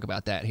 we can talk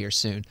about that here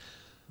soon.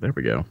 There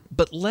we go.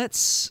 But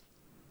let's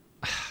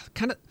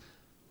kind of...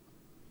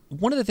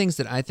 One of the things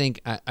that I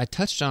think I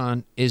touched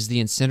on is the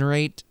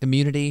Incinerate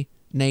immunity.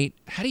 Nate,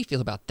 how do you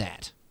feel about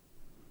that?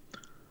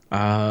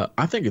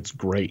 I think it's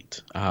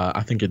great.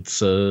 I think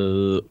it's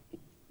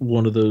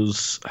one of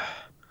those...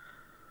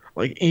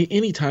 Like,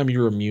 anytime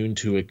you're immune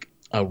to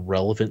a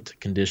relevant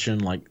condition,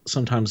 like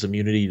sometimes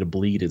immunity to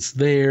bleed is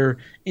there,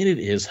 and it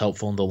is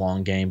helpful in the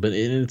long game, but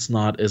it's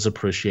not as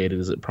appreciated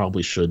as it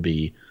probably should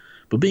be.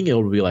 But being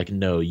able to be like,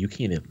 no, you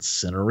can't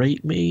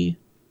incinerate me.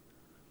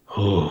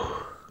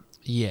 Oh,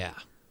 yeah.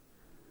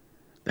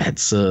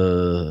 That's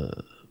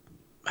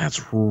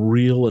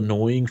real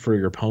annoying for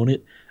your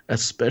opponent,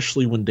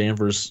 especially when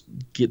Danvers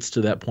gets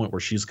to that point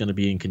where she's going to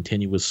be in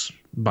continuous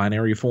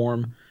binary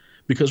form.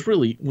 Because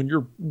really, when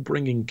you're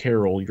bringing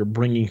Carol, you're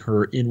bringing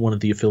her in one of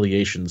the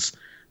affiliations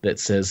that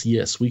says,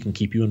 yes, we can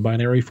keep you in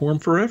binary form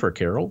forever,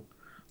 Carol.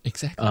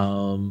 Exactly.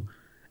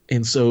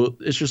 And so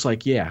it's just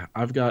like, yeah,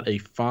 I've got a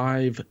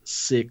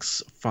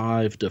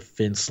 5-6-5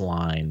 defense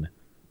line,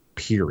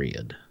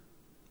 period.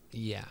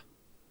 Yeah.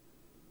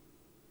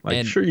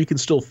 Like, sure, you can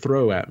still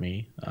throw at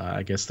me.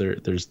 I guess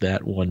there's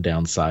that one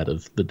downside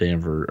of the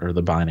Danver or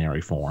the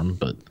binary form,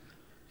 but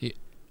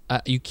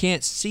you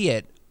can't see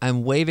it.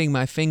 I'm waving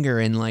my finger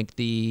in like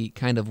the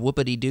kind of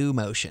whoopity-doo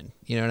motion.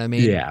 You know what I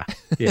mean? Yeah.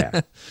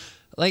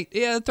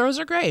 Throws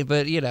are great,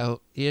 but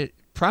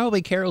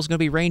probably Carol's going to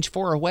be range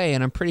 4 away,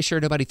 and I'm pretty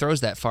sure nobody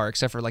throws that far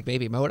except for like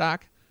maybe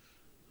MODOK.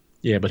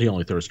 Yeah, but he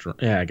only throws.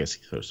 I guess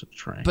he throws to the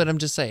train. But I'm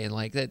just saying,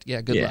 like that.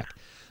 Yeah, good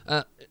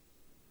luck.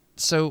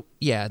 So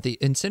yeah, the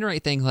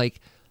Incinerate thing, like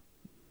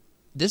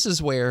this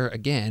is where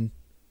again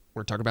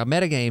we're talking about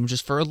metagame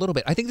just for a little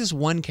bit. I think this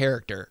one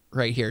character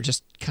right here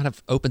just kind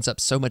of opens up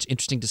so much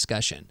interesting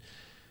discussion,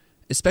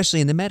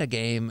 especially in the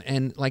metagame.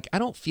 And like, I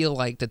don't feel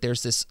like that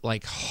there's this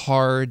like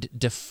hard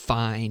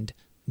defined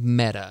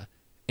meta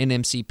in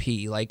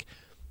MCP, like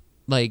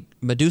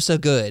Medusa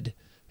good,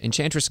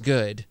 Enchantress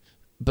good,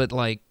 but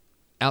like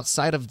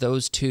outside of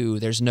those two,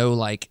 there's no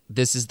like,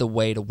 this is the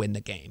way to win the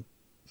game,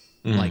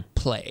 like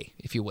play,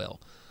 if you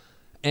will.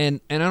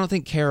 And I don't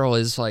think Carol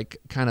is like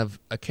kind of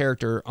a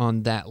character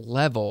on that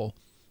level,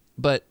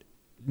 but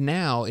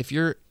now if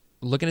you're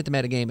looking at the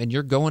metagame and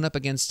you're going up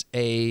against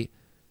a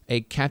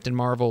Captain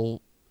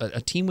Marvel, a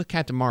team with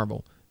Captain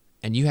Marvel,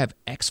 and you have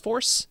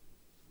X-Force,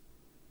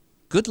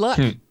 good luck.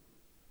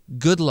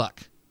 Good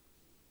luck.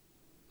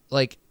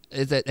 Like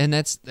that, and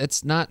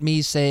that's not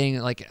me saying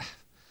like,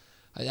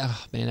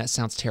 oh man, that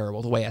sounds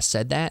terrible the way I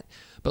said that,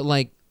 but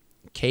like,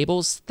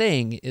 Cable's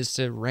thing is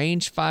to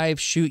range 5,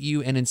 shoot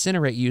you, and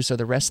incinerate you so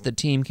the rest of the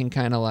team can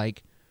kind of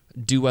like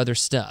do other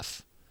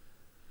stuff.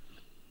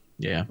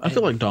 Yeah, I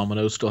feel like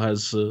Domino still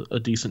has a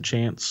decent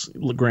chance.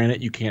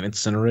 Granted, you can't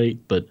incinerate,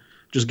 but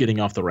just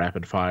getting off the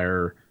rapid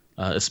fire,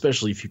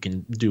 especially if you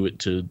can do it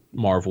to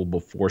Marvel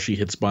before she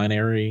hits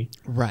binary,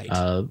 right?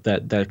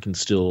 That can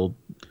still.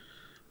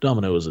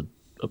 Domino is an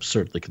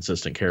absurdly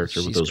consistent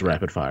character with those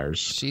rapid fires.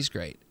 She's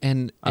great,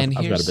 and I've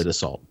got a bit of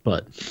salt,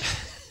 but.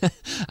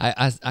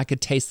 I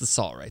could taste the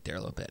salt right there a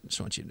little bit.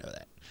 Just want you to know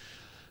that.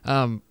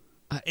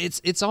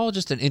 It's all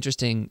just an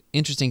interesting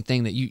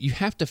thing that you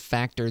have to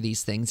factor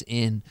these things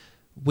in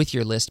with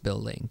your list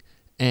building,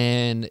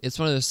 and it's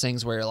one of those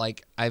things where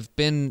like I've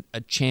been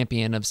a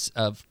champion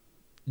of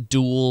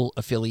dual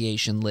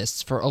affiliation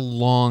lists for a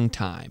long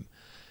time,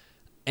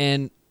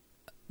 and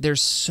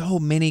there's so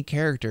many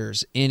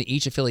characters in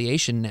each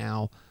affiliation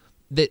now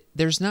that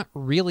there's not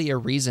really a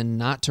reason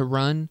not to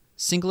run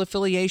single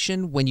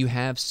affiliation when you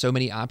have so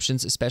many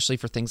options, especially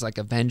for things like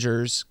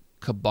Avengers,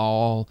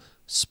 Cabal,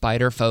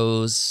 Spider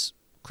Foes,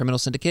 Criminal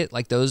Syndicate,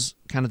 like those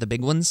kind of the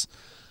big ones.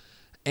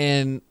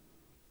 And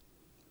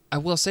I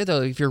will say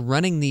though, if you're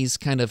running these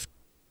kind of,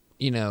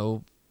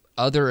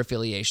 other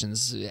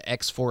affiliations,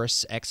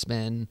 X-Force,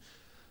 X-Men,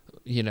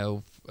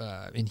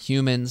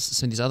 Inhumans,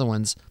 some of these other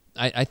ones,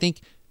 I think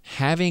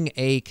having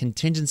a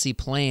contingency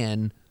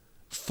plan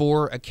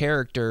for a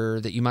character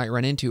that you might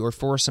run into, or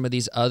for some of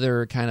these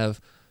other kind of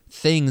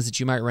things that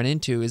you might run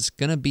into, is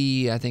going to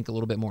be, I think, a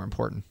little bit more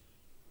important.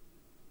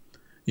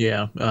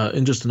 Yeah,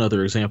 and just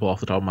another example off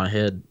the top of my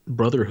head,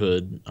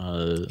 Brotherhood,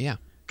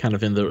 kind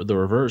of in the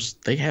reverse,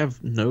 they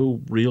have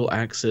no real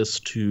access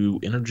to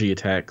energy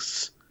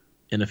attacks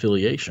in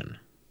affiliation.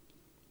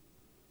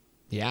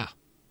 Yeah.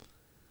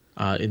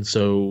 And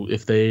so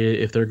if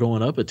they're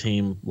going up a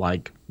team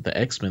like the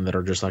X-Men that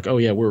are just like, oh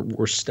yeah,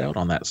 we're stout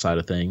on that side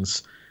of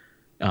things,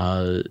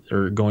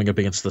 or going up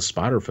against the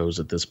Spider Foes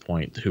at this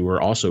point, who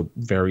are also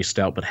very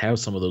stout but have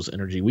some of those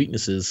energy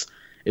weaknesses,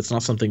 it's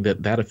not something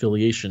that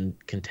affiliation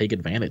can take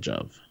advantage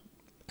of.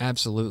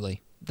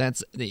 Absolutely.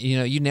 That's,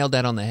 you nailed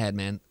that on the head,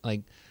 man.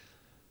 Like,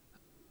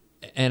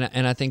 and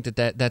I think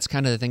that's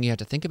kind of the thing you have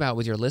to think about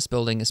with your list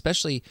building,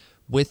 especially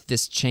with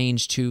this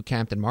change to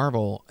Captain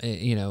Marvel,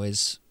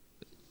 is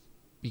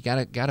you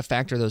gotta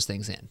factor those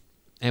things in.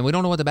 And we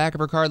don't know what the back of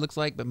her card looks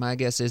like, but my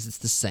guess is it's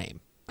the same.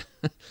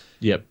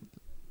 Yep.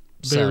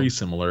 Very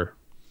similar.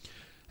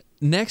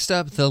 Next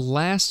up, the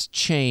last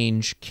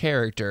change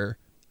character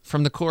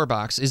from the core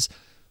box is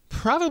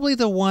probably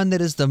the one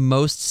that is the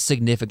most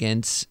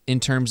significant in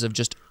terms of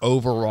just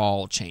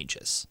overall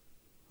changes.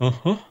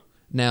 Uh-huh.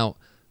 Now,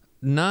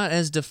 not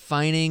as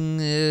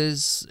defining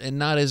as, and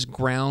not as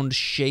ground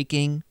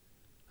shaking,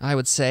 I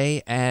would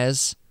say,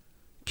 as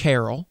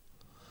Carol,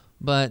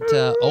 but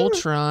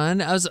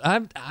Ultron.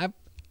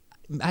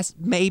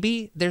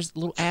 Maybe there's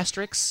little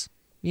asterisks.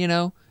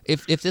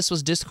 If this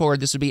was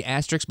Discord, this would be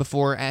asterisk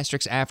before,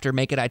 asterisk after.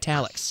 Make it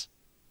italics.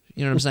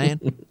 You know what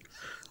I'm saying?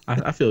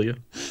 I feel you.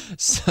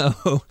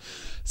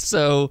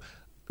 So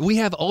we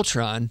have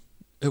Ultron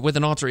with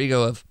an alter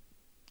ego of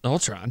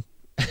Ultron.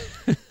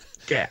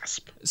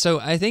 Gasp. So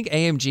I think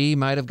AMG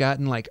might have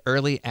gotten like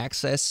early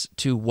access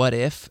to What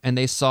If, and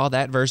they saw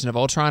that version of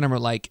Ultron and were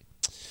like,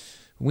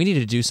 we need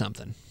to do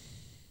something.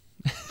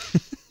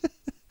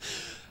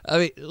 I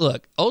mean,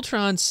 look,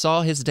 Ultron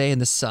saw his day in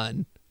the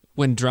sun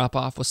when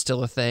drop-off was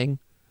still a thing.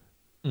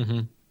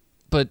 Mm-hmm.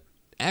 But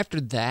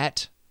after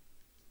that,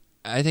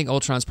 I think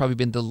Ultron's probably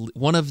been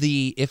one of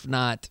the, if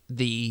not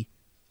the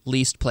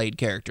least played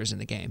characters in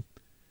the game.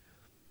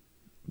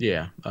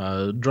 Yeah.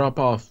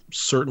 Drop-off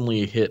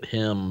certainly hit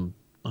him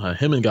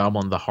and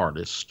Goblin the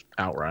hardest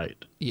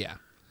outright. Yeah.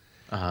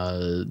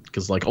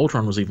 Because like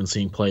Ultron was even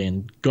seen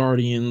playing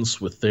Guardians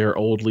with their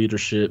old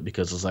leadership,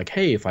 because it's like,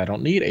 hey, if I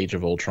don't need Age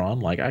of Ultron,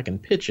 like I can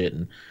pitch it,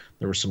 and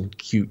there was some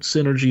cute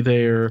synergy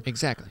there.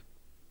 Exactly.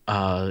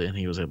 And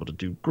he was able to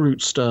do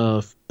Groot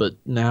stuff, but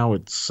now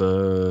it's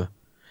the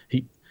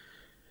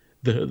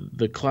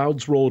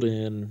clouds rolled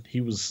in. He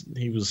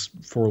was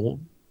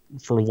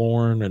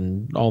forlorn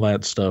and all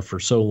that stuff for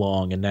so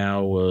long, and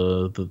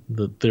now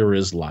there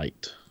is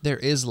light. There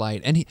is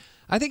light, and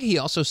I think he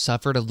also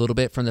suffered a little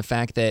bit from the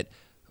fact that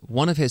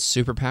one of his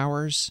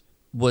superpowers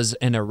was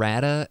an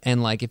errata,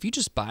 and like if you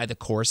just buy the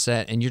core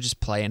set and you're just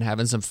playing,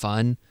 having some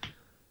fun,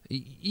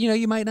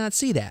 you might not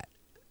see that.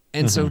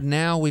 And so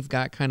now we've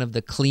got kind of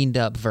the cleaned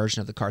up version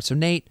of the card. So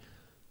Nate,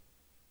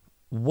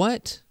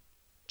 what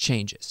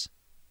changes?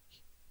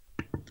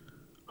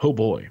 Oh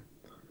boy.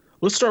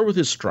 Let's start with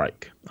his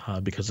strike,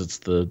 because it's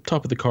the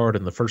top of the card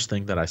and the first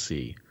thing that I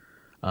see.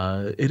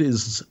 It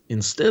is,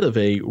 instead of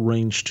a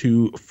range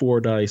 2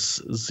 4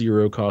 dice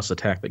 0 cost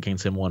attack that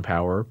gains him 1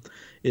 power,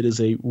 it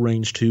is a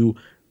range 2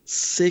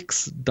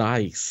 6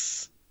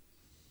 dice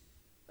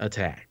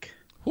attack.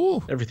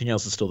 Ooh. Everything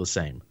else is still the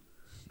same.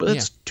 But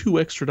that's 2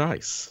 extra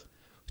dice.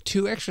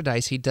 2 extra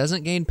dice. He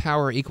doesn't gain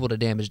power equal to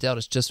damage dealt.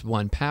 It's just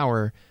 1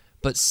 power.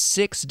 But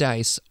 6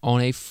 dice on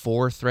a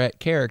 4-threat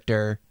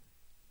character.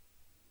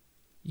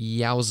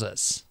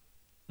 Yowzas.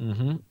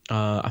 Mm-hmm.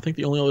 I think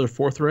the only other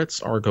 4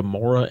 threats are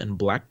Gamora and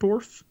Black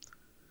Dwarf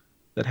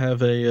that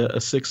have a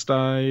 6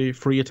 die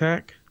free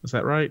attack. Is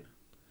that right?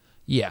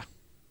 Yeah.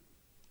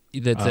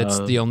 That's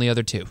the only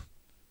other 2.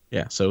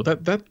 Yeah, so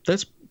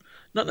that's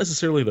not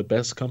necessarily the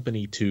best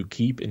company to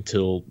keep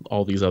until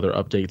all these other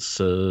updates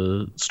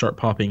start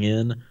popping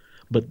in,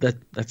 but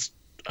that's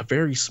a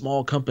very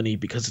small company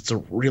because it's a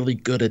really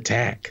good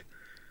attack.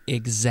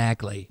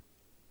 Exactly.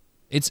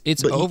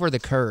 It's over the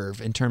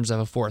curve in terms of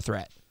a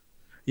 4-threat.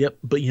 Yep,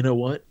 but you know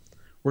what?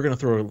 We're gonna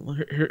throw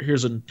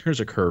here's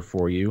a curve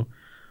for you.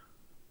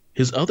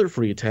 His other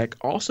free attack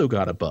also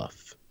got a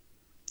buff.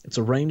 It's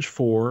a range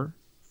 4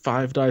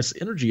 5 dice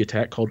energy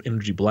attack called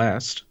Energy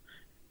Blast.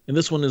 And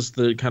this one is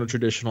the kind of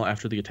traditional,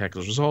 after the attack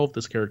is resolved,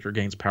 this character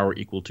gains power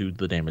equal to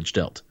the damage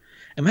dealt.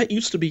 And that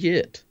used to be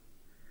it.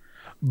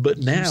 But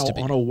now,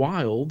 on a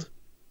wild,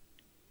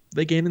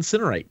 they gain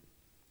Incinerate.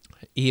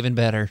 Even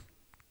better.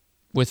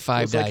 With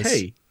 5 dice. Like,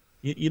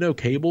 hey,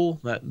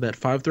 Cable, that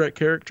 5-threat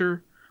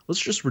character,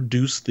 let's just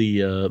reduce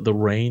the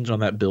range on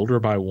that builder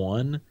by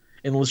 1,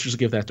 and let's just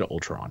give that to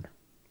Ultron.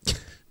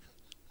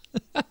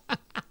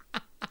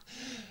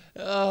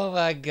 Oh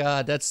my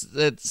god, that's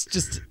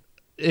just...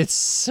 It's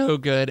so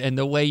good, and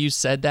the way you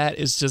said that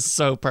is just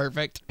so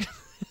perfect.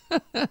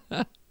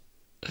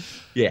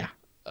 Yeah.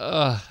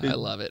 I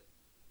love it.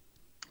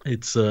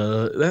 It's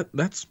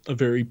that's a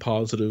very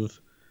positive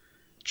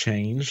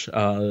change.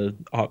 I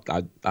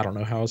don't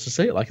know how else to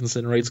say it. Like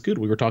Incinerate's good.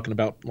 We were talking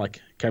about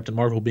like Captain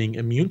Marvel being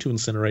immune to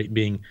Incinerate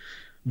being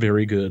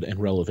very good and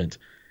relevant.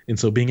 And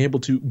so being able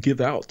to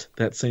give out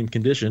that same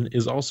condition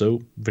is also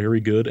very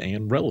good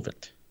and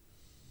relevant.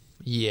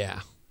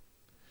 Yeah.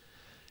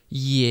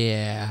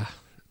 Yeah.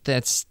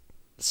 That's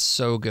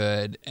so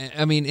good.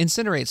 I mean,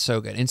 Incinerate's so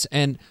good.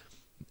 And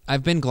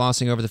I've been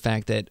glossing over the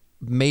fact that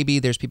maybe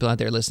there's people out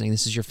there listening.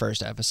 This is your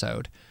first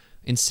episode.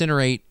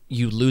 Incinerate,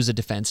 you lose a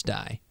defense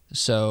die.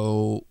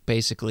 So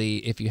basically,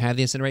 if you have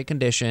the Incinerate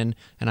condition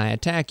and I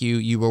attack you,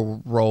 you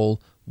will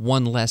roll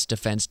one less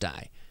defense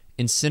die.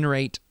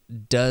 Incinerate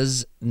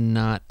does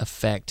not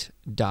affect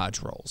dodge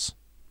rolls.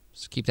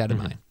 So keep that in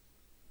mind.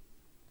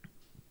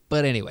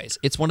 But anyways,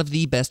 it's one of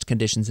the best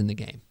conditions in the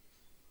game.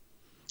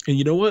 And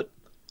you know what?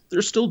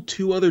 There's still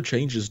 2 other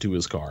changes to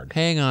his card.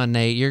 Hang on,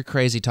 Nate. You're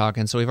crazy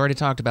talking. So we've already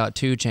talked about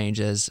 2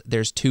 changes.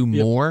 There's 2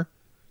 more?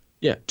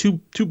 Yeah, two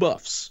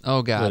buffs.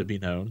 Oh, God. Let it be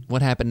known.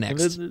 What happened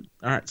next? All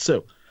right,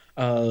 so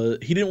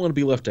he didn't want to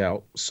be left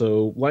out.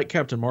 So like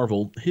Captain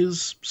Marvel,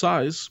 his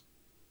size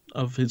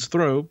of his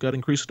throw got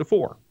increased to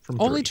 4 from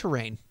 3. Only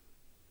terrain.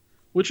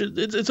 Which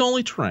it's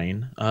only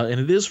terrain, and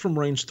it is from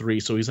range 3,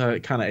 so he's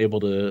kind of able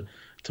to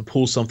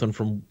pull something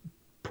from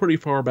pretty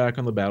far back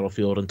on the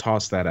battlefield and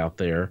toss that out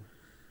there.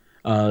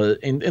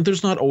 And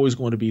there's not always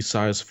going to be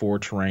size 4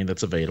 terrain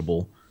that's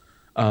available.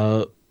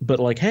 But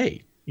like,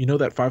 hey, you know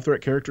that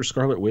 5-threat character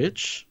Scarlet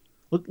Witch?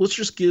 Let's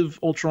just give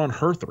Ultron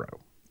her throw.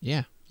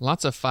 Yeah,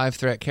 lots of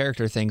 5-threat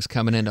character things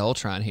coming into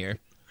Ultron here.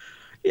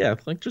 Yeah,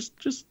 like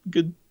just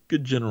good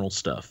general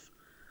stuff.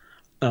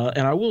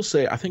 And I will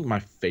say, I think my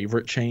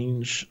favorite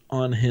change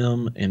on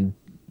him, and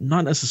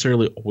not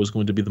necessarily always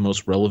going to be the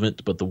most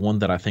relevant, but the one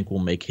that I think will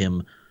make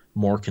him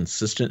more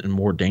consistent and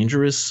more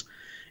dangerous,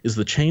 is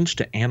the change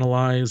to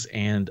Analyze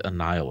and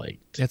Annihilate.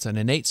 It's an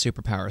innate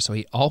superpower, so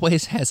he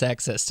always has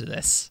access to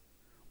this.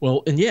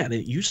 Well, and yeah, and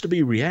it used to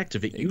be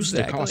reactive. It used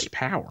to cost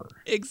power.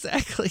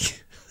 Exactly.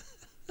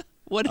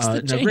 What is the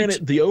change? Now,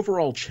 granted, the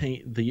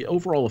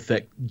overall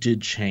effect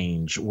did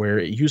change, where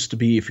it used to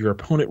be if your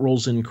opponent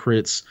rolls in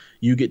crits,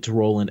 you get to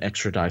roll in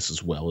extra dice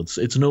as well.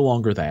 It's no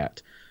longer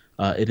that.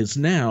 It is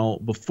now,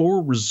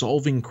 before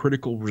resolving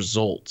critical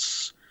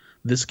results,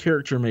 this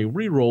character may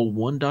re-roll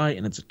 1 die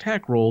in its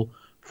attack roll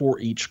for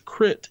each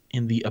crit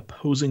in the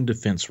opposing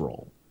defense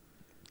roll.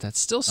 That's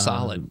still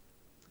solid.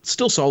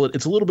 Still solid.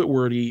 It's a little bit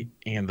wordy,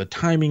 and the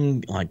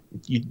timing, like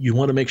you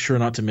want to make sure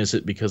not to miss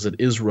it because it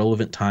is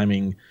relevant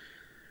timing.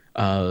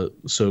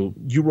 So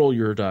you roll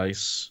your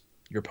dice,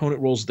 your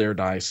opponent rolls their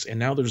dice, and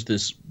now there's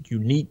this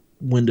unique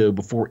window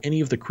before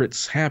any of the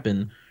crits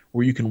happen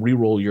where you can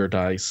re-roll your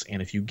dice,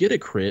 and if you get a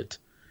crit,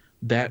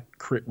 that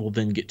crit will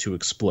then get to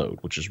explode,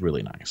 which is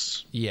really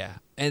nice. Yeah,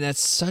 and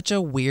that's such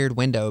a weird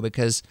window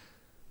because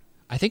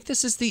I think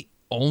this is the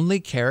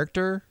only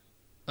character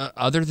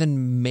other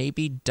than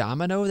maybe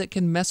Domino that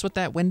can mess with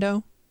that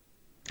window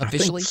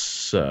officially. I think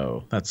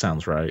so. That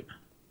sounds right.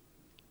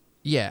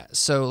 Yeah,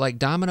 so like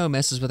Domino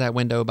messes with that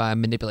window by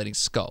manipulating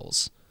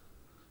skulls.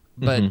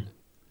 But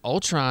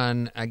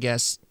Ultron, I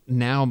guess,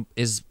 now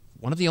is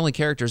one of the only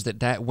characters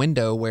that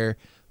window where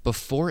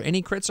before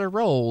any crits are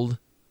rolled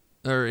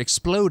or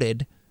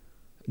exploded,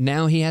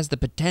 now he has the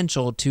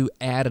potential to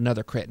add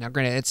another crit. Now,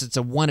 granted, it's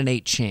a 1 in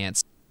 8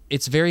 chance.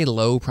 It's very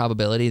low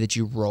probability that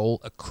you roll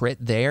a crit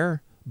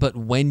there, but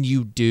when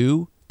you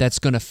do, that's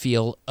going to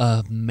feel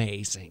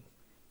amazing.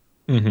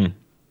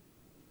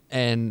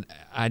 And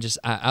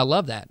I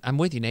love that. I'm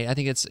with you, Nate. I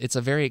think it's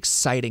a very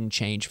exciting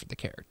change for the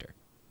character.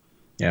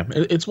 Yeah,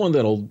 it's one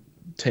that'll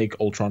take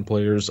Ultron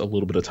players a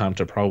little bit of time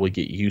to probably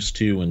get used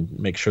to and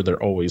make sure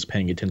they're always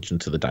paying attention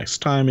to the dice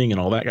timing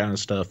and all that kind of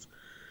stuff.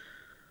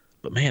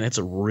 But man, it's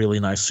a really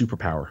nice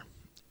superpower.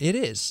 It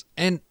is.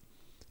 And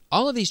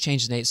all of these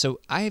changes, Nate, so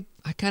I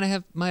kind of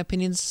have my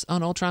opinions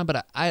on Ultron,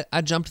 but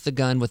I jumped the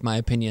gun with my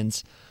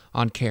opinions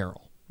on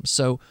Carol.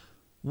 So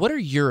what are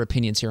your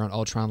opinions here on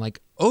Ultron?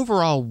 Like,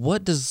 overall,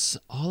 what does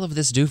all of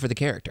this do for the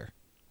character?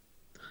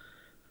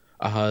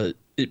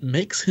 It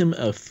makes him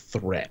a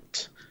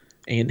threat.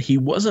 And he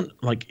wasn't,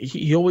 like,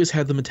 he always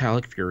had the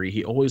Metallic Fury.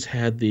 He always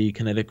had the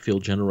Kinetic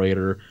Field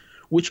Generator,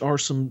 which are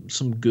some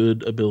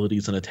good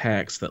abilities and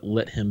attacks that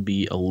let him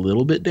be a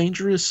little bit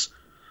dangerous,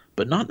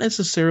 but not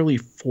necessarily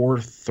 4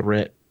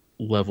 threat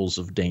levels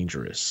of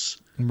dangerous.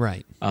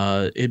 Right.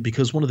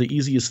 Because one of the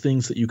easiest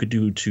things that you could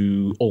do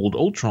to old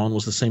Ultron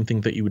was the same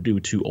thing that you would do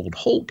to old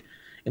Hulk,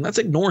 and that's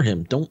ignore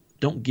him.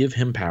 Don't give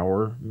him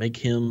power. Make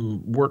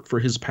him work for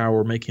his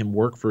power. Make him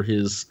work for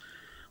his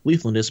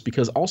lethalness,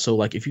 because also,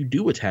 like, if you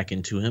do attack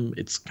into him,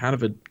 it's kind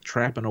of a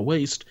trap and a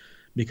waste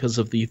because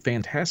of the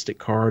fantastic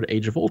card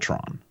Age of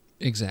Ultron.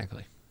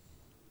 Exactly.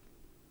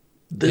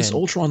 This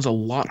Ultron's a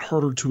lot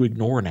harder to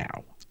ignore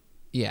now.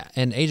 Yeah,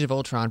 and Age of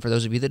Ultron, for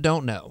those of you that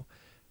don't know,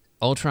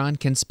 Ultron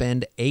can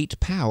spend 8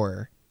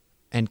 power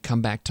and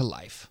come back to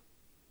life.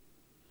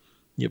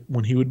 Yep,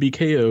 when he would be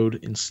KO'd,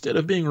 instead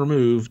of being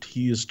removed,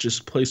 he is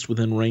just placed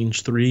within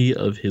range 3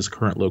 of his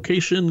current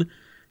location.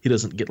 He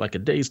doesn't get like a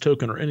daze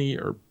token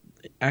or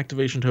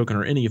activation token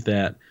or any of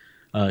that.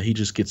 He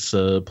just gets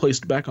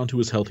placed back onto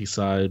his healthy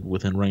side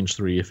within range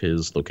 3 of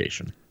his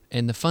location.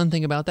 And the fun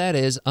thing about that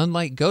is,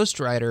 unlike Ghost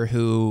Rider,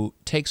 who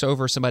takes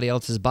over somebody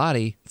else's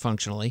body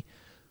functionally,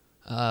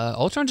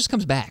 Ultron just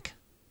comes back.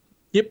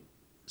 Yep.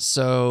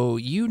 So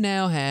you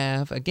now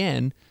have,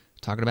 again,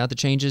 talking about the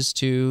changes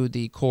to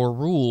the core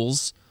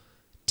rules,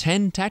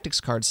 10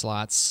 tactics card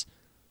slots.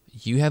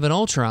 You have an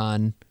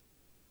Ultron.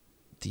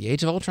 The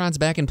Age of Ultron's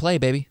back in play,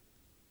 baby.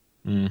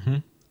 Mm-hmm.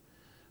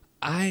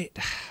 I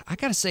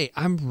gotta say,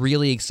 I'm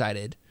really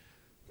excited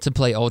to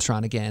play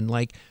Ultron again.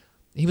 Like,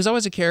 he was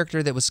always a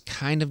character that was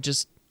kind of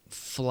just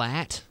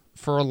flat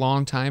for a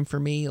long time for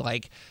me.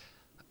 Like,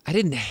 I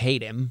didn't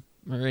hate him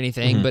or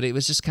anything, but it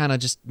was just kind of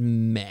just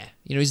meh.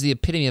 You know, he's the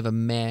epitome of a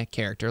meh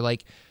character.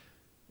 Like,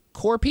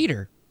 Core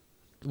Peter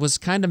was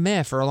kind of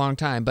meh for a long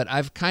time, but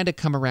I've kind of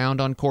come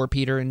around on Core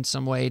Peter in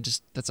some way.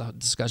 Just, that's a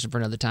discussion for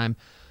another time.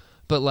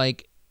 But,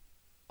 like,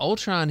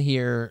 Ultron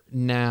here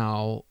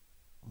now,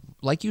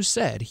 like you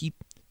said, he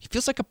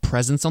feels like a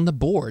presence on the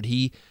board.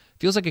 He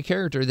feels like a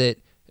character that,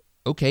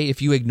 okay,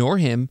 if you ignore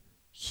him,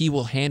 he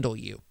will handle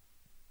you.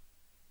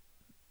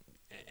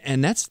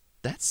 And that's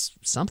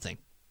something,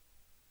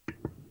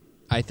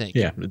 I think.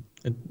 Yeah.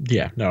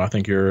 No, I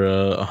think you're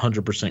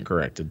 100%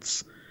 correct.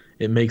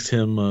 It makes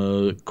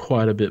him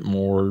quite a bit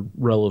more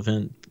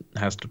relevant,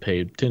 has to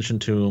pay attention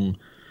to him.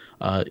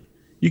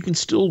 You can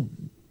still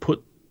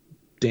put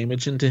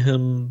damage into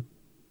him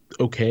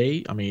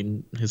okay. I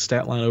mean, his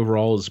stat line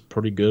overall is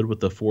pretty good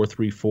with the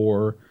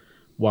 4-3-4,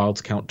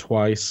 wilds count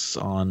twice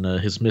on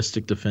his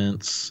mystic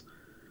defense.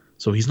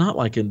 So he's not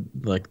like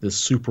this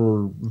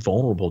super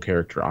vulnerable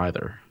character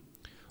either.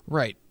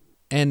 Right.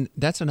 And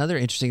that's another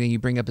interesting thing you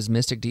bring up is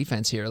mystic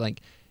defense here.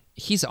 Like,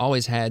 he's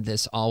always had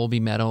this all will be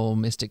metal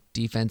mystic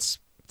defense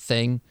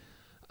thing.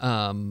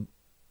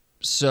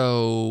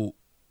 So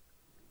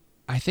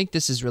I think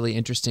this is really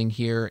interesting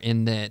here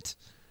in that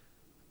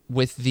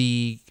with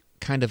the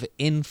kind of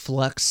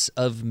influx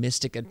of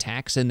mystic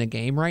attacks in the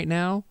game right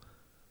now,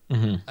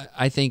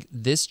 I think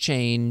this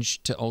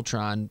change to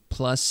Ultron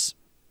plus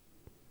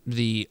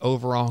the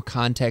overall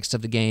context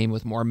of the game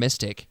with more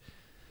mystic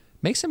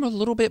makes him a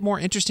little bit more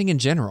interesting in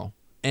general.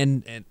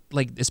 And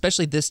like,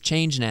 especially this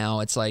change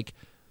now, it's like,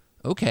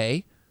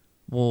 okay,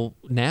 well,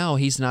 now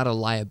he's not a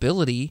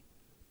liability,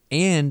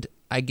 and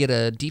I get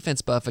a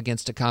defense buff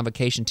against a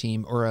Convocation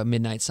team or a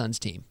Midnight Suns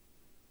team.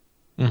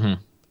 And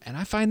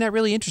I find that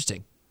really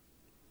interesting.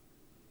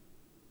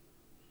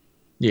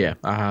 Yeah,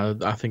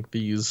 I think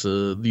these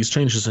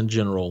changes in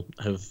general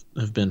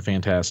have been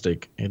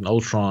fantastic. And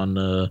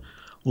Ultron,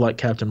 like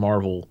Captain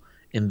Marvel,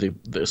 in the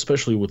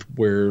especially with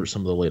where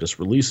some of the latest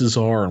releases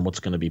are and what's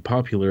going to be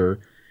popular,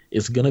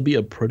 is going to be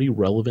a pretty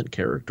relevant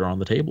character on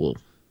the table.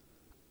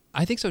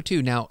 I think so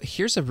too. Now,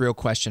 here's a real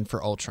question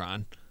for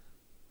Ultron.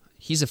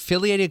 He's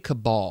affiliated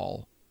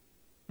Cabal.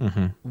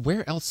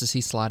 Where else does he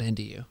slot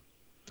into you?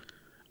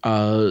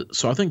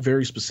 So I think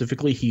very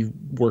specifically he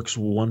works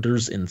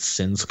wonders in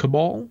Sin's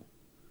Cabal.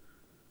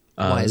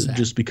 Why is that?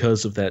 Just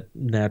because of that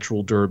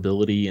natural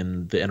durability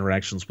and the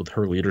interactions with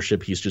her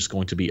leadership, he's just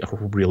going to be a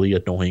really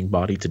annoying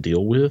body to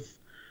deal with.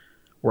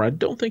 Where I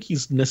don't think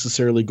he's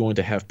necessarily going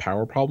to have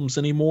power problems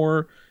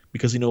anymore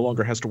because he no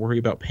longer has to worry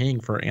about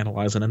paying for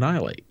Analyze and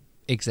Annihilate.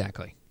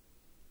 Exactly.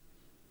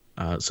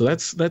 So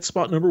that's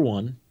spot number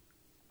 1.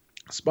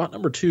 Spot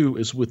number 2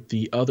 is with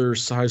the other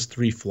size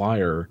 3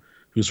 flyer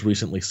who's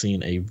recently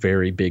seen a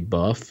very big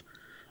buff.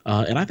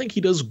 And I think he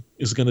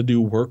is going to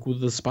do work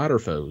with the Spider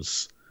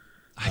Foes.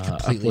 I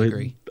completely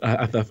agree.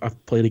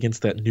 I've played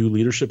against that new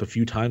leadership a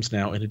few times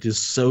now, and it is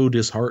so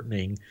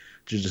disheartening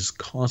to just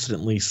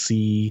constantly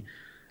see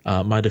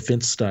my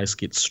defense dice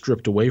get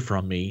stripped away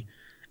from me.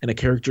 And a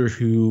character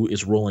who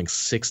is rolling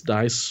 6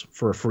 dice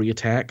for a free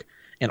attack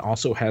and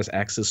also has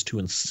access to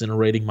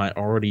incinerating my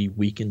already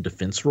weakened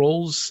defense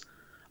rolls,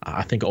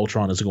 I think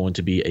Ultron is going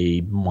to be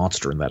a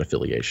monster in that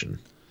affiliation.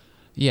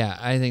 Yeah,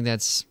 I think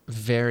that's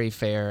very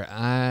fair.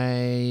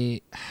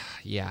 I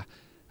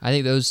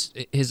think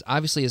his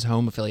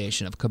home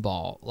affiliation of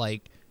Cabal,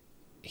 like,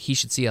 he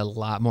should see a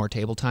lot more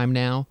table time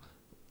now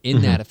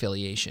in that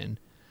affiliation.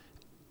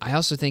 I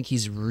also think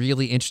he's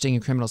really interesting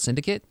in Criminal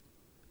Syndicate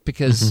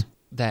because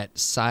that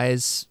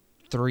size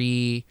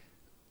 3,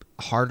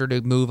 harder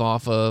to move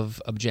off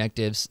of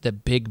objectives, the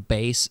big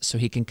base, so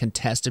he can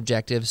contest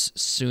objectives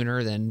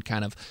sooner than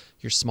kind of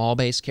your small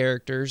base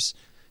characters.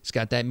 He's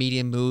got that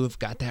medium move,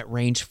 got that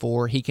range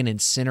 4. He can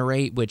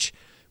incinerate, which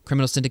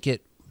Criminal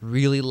Syndicate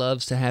really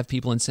loves to have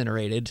people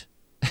incinerated.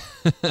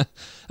 I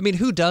mean,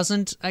 who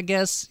doesn't, I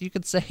guess you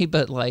could say,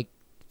 but like,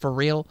 for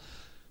real,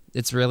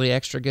 it's really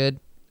extra good.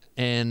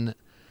 And,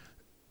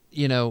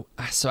 you know,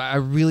 so I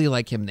really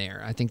like him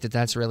there. I think that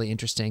that's really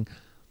interesting.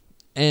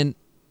 And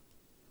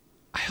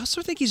I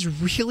also think he's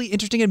really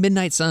interesting in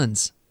Midnight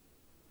Suns.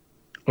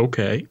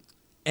 Okay.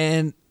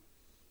 And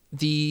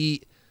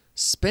the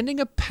spending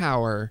of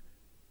power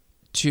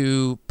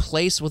to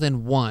place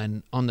within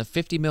 1 on the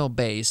 50 mil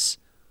base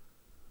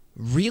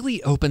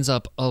really opens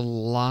up a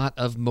lot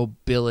of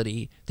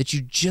mobility that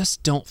you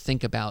just don't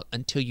think about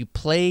until you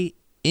play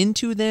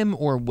into them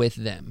or with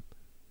them.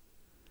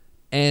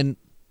 And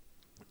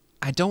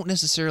I don't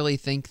necessarily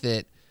think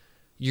that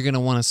you're going to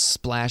want to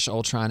splash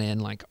Ultron in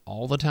like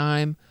all the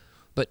time,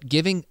 but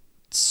giving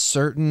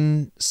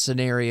certain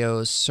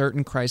scenarios,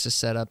 certain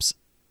crisis setups,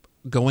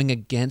 going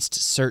against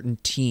certain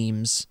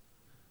teams,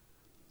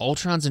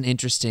 Ultron's an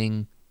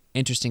interesting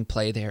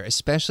play there,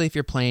 especially if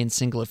you're playing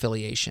single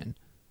affiliation.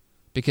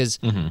 Because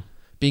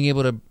being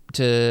able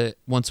to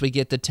once we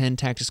get the 10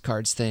 Tactics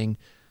cards thing,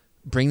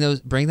 bring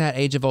that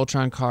Age of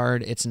Ultron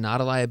card. It's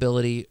not a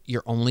liability.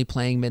 You're only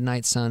playing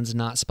Midnight Suns,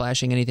 not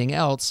splashing anything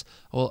else.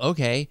 Well,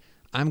 okay,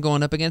 I'm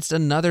going up against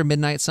another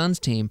Midnight Suns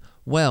team.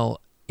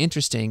 Well,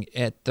 interesting.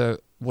 At the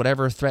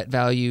whatever threat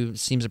value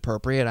seems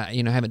appropriate. I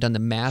haven't done the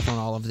math on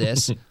all of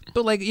this,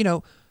 but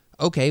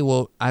okay,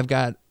 well, I've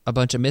got a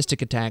bunch of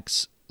Mystic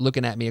Attacks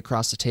looking at me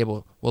across the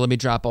table. Well, let me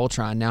drop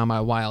Ultron. Now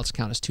my wilds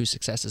count as 2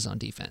 successes on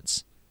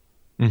defense,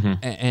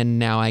 and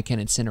now I can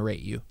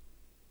incinerate you.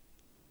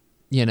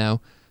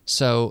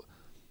 So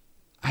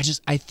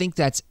I think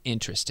that's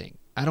interesting.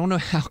 I don't know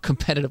how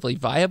competitively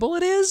viable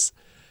it is,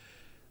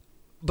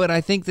 but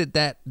I think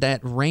that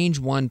range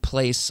 1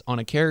 place on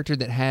a character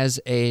that has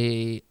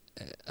a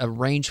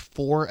range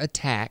 4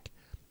 attack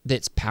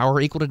that's power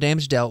equal to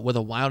damage dealt with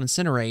a wild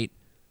incinerate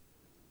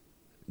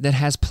that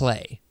has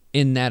play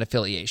in that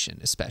affiliation,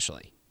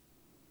 especially.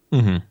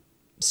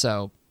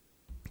 So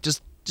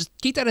just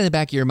keep that in the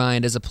back of your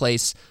mind as a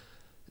place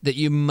that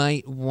you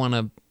might want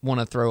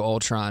to throw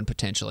Ultron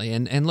potentially.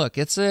 And look,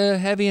 it's a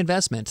heavy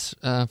investment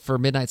for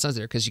Midnight Suns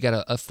there, because you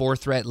got a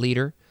 4-threat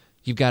leader.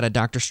 You've got a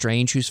Doctor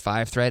Strange who's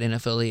 5-threat in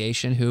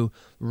affiliation who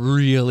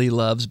really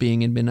loves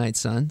being in Midnight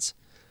Suns.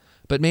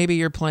 But maybe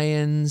you're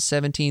playing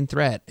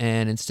 17-threat,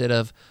 and instead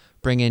of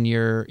bringing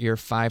your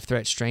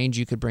 5-threat Strange,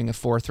 you could bring a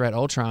 4-threat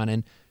Ultron,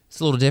 and it's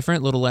a little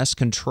different, a little less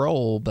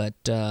control, but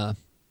a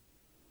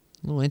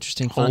little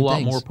interesting, fun things. A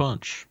whole lot more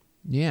punch.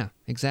 Yeah,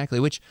 exactly,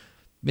 which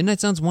Midnight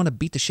Suns want to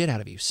beat the shit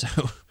out of you, so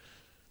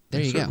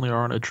there you go. They certainly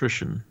are an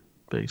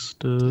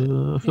attrition-based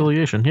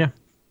affiliation, yeah.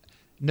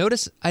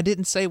 Notice I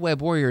didn't say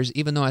Web Warriors,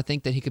 even though I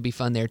think that he could be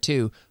fun there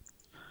too,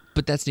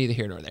 but that's neither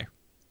here nor there.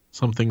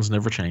 Some things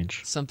never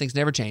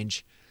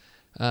change.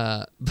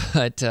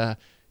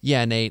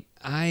 Yeah, Nate,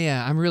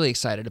 I'm really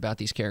excited about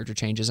these character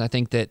changes. I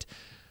think that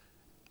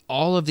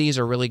all of these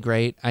are really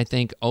great. I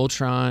think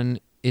Ultron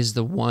is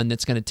the one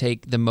that's going to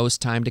take the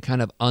most time to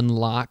kind of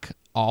unlock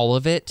all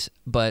of it,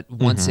 but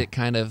once it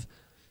kind of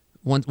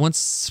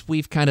once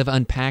we've kind of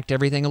unpacked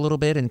everything a little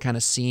bit and kind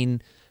of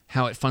seen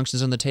how it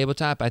functions on the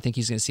tabletop, I think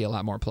he's going to see a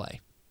lot more play.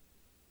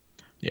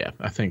 Yeah,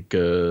 I think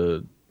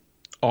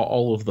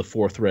all of the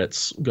 4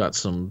 threats got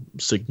some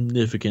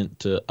significant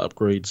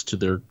upgrades to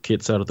their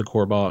kits out of the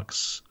core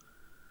box,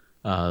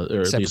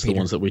 or at least the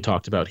ones that we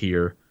talked about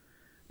here.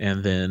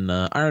 And then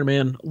Iron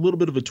Man, a little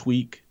bit of a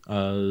tweak.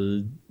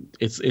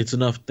 It's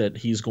enough that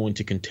he's going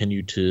to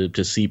continue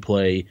to see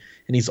play,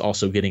 and he's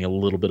also getting a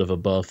little bit of a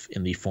buff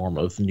in the form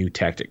of new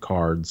tactic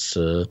cards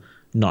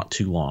not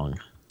too long.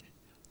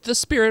 The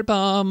Spirit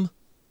Bomb.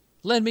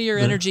 Lend me your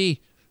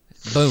energy.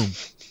 Boom.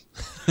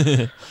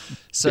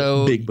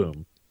 So big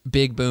boom.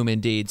 Big boom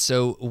indeed.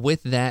 So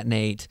with that,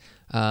 Nate,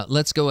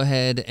 let's go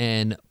ahead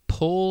and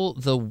pull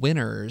the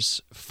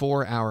winners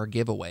for our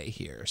giveaway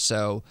here.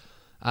 So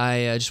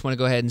I just want to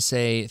go ahead and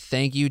say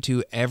thank you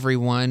to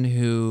everyone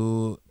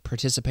who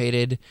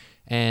participated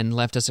and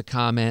left us a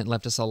comment,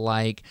 left us a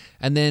like,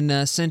 and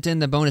then sent in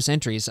the bonus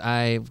entries.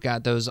 I've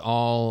got those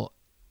all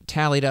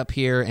tallied up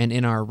here and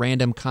in our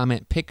random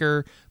comment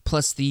picker,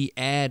 plus the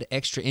add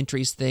extra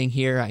entries thing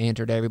here. I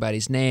entered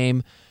everybody's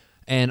name.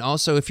 And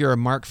also, if you're a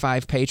Mark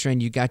V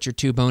patron, you got your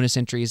 2 bonus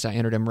entries. I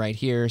entered them right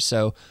here.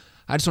 So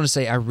I just want to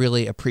say I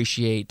really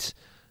appreciate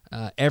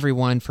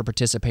everyone for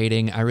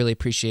participating. I really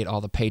appreciate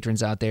all the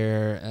patrons out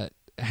there.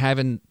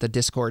 Having the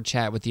Discord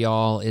chat with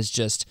y'all is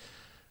just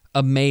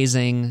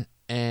amazing.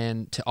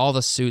 And to all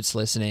the suits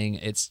listening,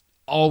 it's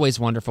always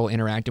wonderful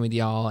interacting with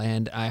y'all.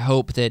 And I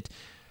hope that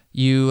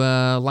you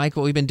like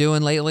what we've been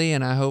doing lately,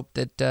 and I hope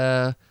that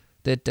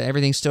that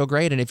everything's still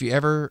great. And if you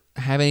ever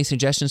have any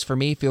suggestions for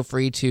me, feel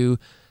free to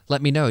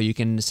let me know. You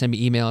can send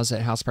me emails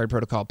at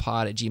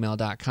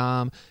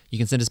housepartyprotocolpod@gmail.com. You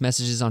can send us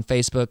messages on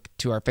Facebook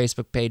to our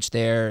Facebook page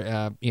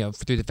there,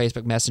 through the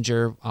Facebook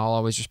Messenger. I'll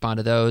always respond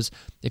to those.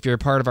 If you're a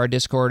part of our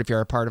Discord, if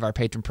you're a part of our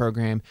patron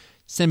program,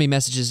 send me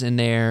messages in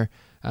there.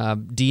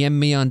 DM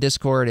me on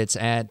Discord. It's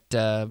at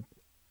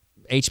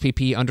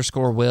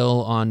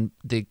HPP_Will on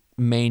the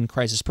main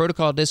Crisis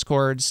Protocol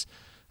Discords.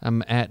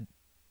 I'm at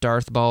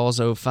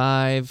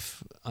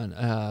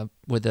DarthBalls05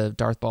 with the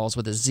Darth Balls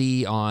with a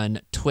Z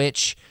on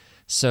Twitch.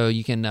 So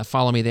you can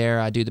follow me there.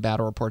 I do the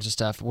battle reports and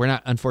stuff. We're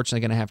not,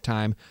 unfortunately, going to have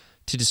time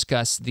to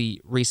discuss the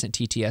recent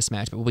TTS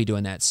match, but we'll be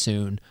doing that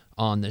soon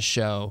on the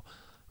show.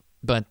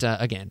 But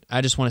again,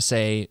 I just want to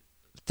say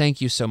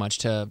thank you so much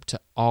to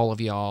all of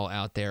y'all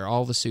out there,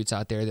 all the suits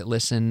out there that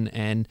listen.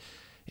 And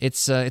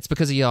it's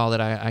because of y'all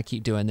that I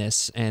keep doing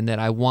this, and that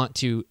I want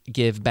to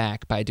give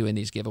back by doing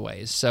these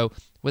giveaways. So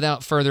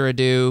without further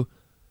ado,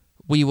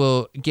 we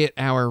will get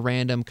our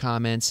random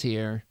comments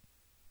here.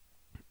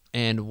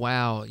 And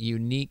wow,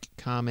 unique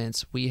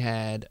comments. We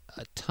had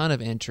a ton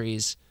of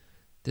entries.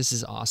 This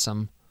is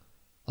awesome.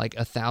 Like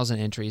 1,000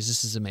 entries.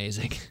 This is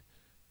amazing.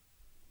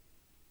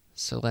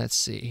 So let's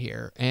see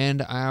here.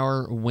 And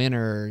our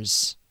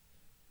winners.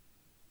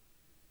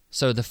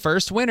 So the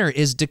first winner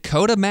is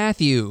Dakota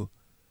Matthew.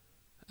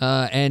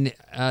 And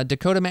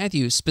Dakota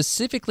Matthew,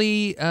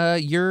 specifically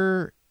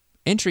your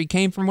entry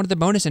came from one of the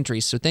bonus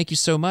entries. So thank you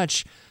so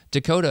much,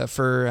 Dakota,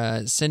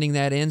 for sending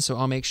that in. So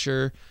I'll make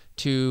sure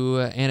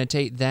to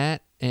annotate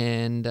that.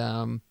 And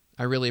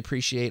I really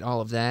appreciate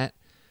all of that.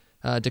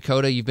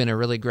 Dakota, you've been a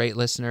really great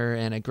listener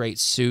and a great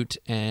suit,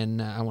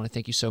 and I want to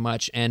thank you so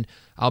much. And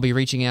I'll be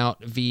reaching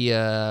out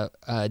via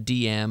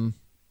DM.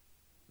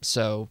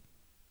 So,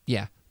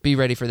 yeah, be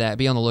ready for that.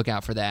 Be on the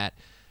lookout for that.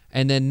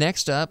 And then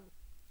next up,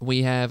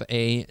 we have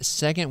a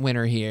second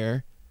winner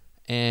here,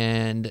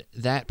 and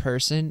that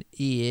person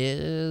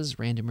is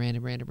random,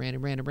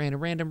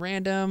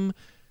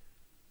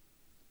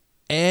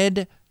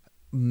 Ed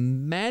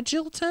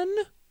Magilton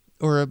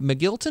or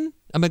McGilton?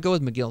 I'm going to go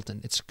with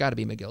McGilton. It's got to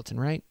be McGilton,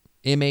 right?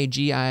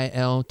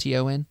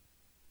 Magilton.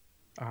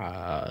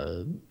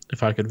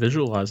 If I could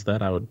visualize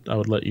that, I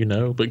would let you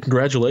know. But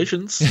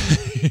congratulations.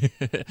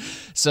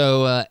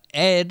 So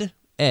Ed,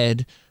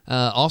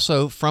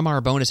 also from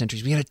our bonus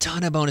entries, we had a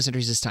ton of bonus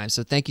entries this time.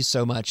 So thank you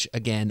so much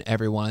again,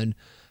 everyone,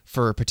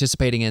 for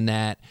participating in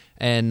that.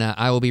 And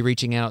I will be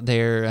reaching out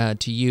there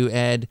to you,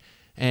 Ed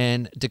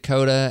and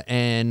Dakota,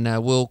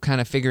 and we'll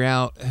kind of figure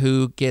out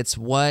who gets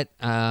what.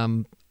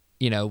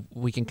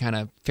 We can kind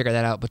of figure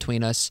that out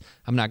between us.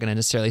 I'm not going to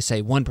necessarily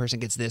say one person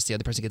gets this, the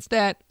other person gets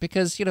that,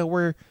 because,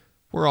 we're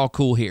all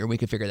cool here. We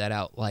can figure that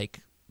out like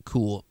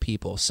cool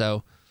people.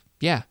 So,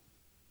 yeah.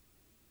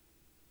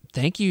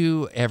 Thank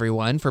you,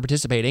 everyone, for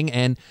participating,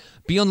 and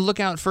be on the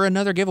lookout for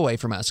another giveaway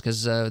from us,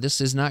 because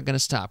this is not going to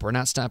stop. We're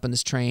not stopping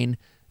this train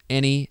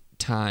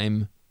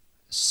anytime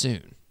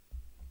soon.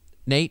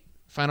 Nate,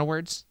 final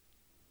words?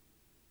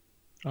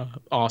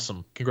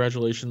 Awesome.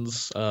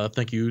 Congratulations.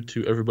 Thank you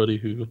to everybody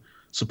who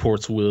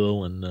supports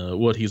Will and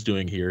what he's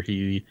doing here.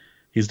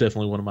 He's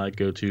definitely one of my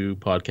go-to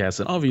podcasts,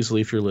 and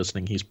obviously, if you're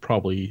listening, he's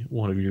probably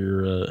one of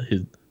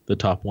the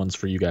top ones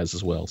for you guys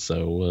as well.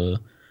 So,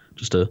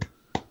 just a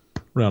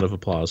round of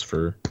applause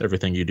for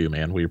everything you do,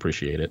 man. We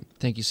appreciate it.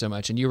 Thank you so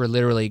much. And you were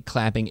literally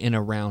clapping in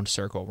a round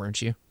circle,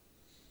 weren't you?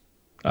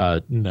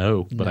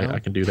 No, but I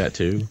can do that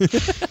too.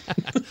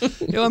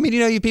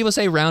 You people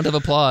say round of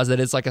applause, that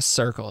it's like a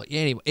circle.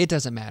 Anyway, it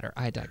doesn't matter.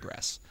 I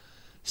digress.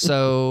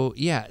 So,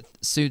 yeah,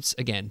 Suits,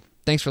 again,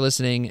 thanks for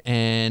listening.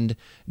 And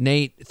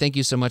Nate, thank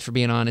you so much for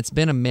being on. It's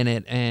been a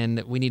minute,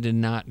 and we need to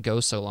not go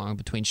so long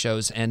between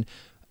shows. And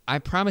I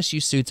promise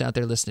you, Suits out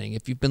there listening,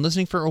 if you've been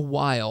listening for a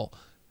while,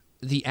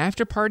 the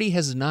after party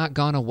has not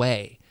gone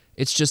away.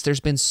 It's just there's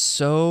been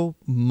so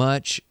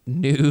much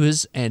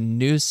news and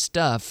new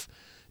stuff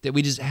that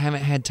we just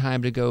haven't had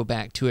time to go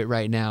back to it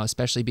right now,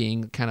 especially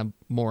being kind of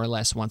more or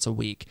less once a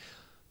week.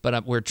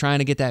 But we're trying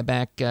to get that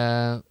back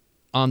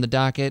on the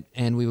docket,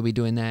 and we will be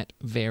doing that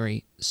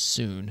very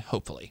soon,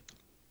 hopefully.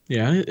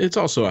 Yeah, it's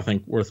also, I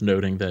think, worth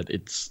noting that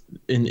it's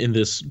in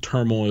this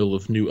turmoil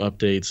of new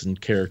updates and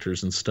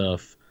characters and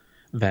stuff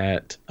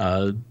that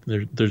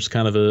there's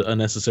kind of a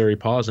necessary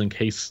pause in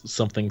case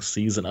something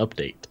sees an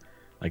update.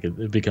 Like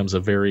it becomes a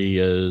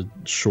very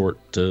short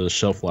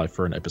shelf life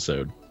for an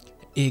episode.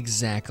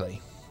 Exactly.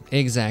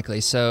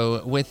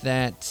 So with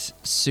that,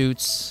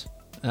 Suits,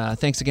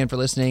 thanks again for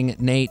listening.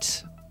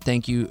 Nate,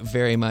 thank you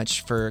very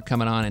much for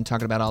coming on and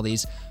talking about all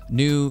these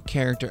new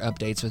character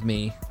updates with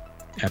me.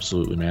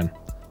 Absolutely, man.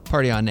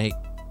 Party on, Nate.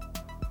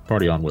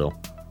 Party on, Will.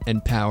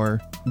 And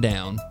power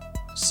down,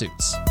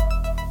 Suits.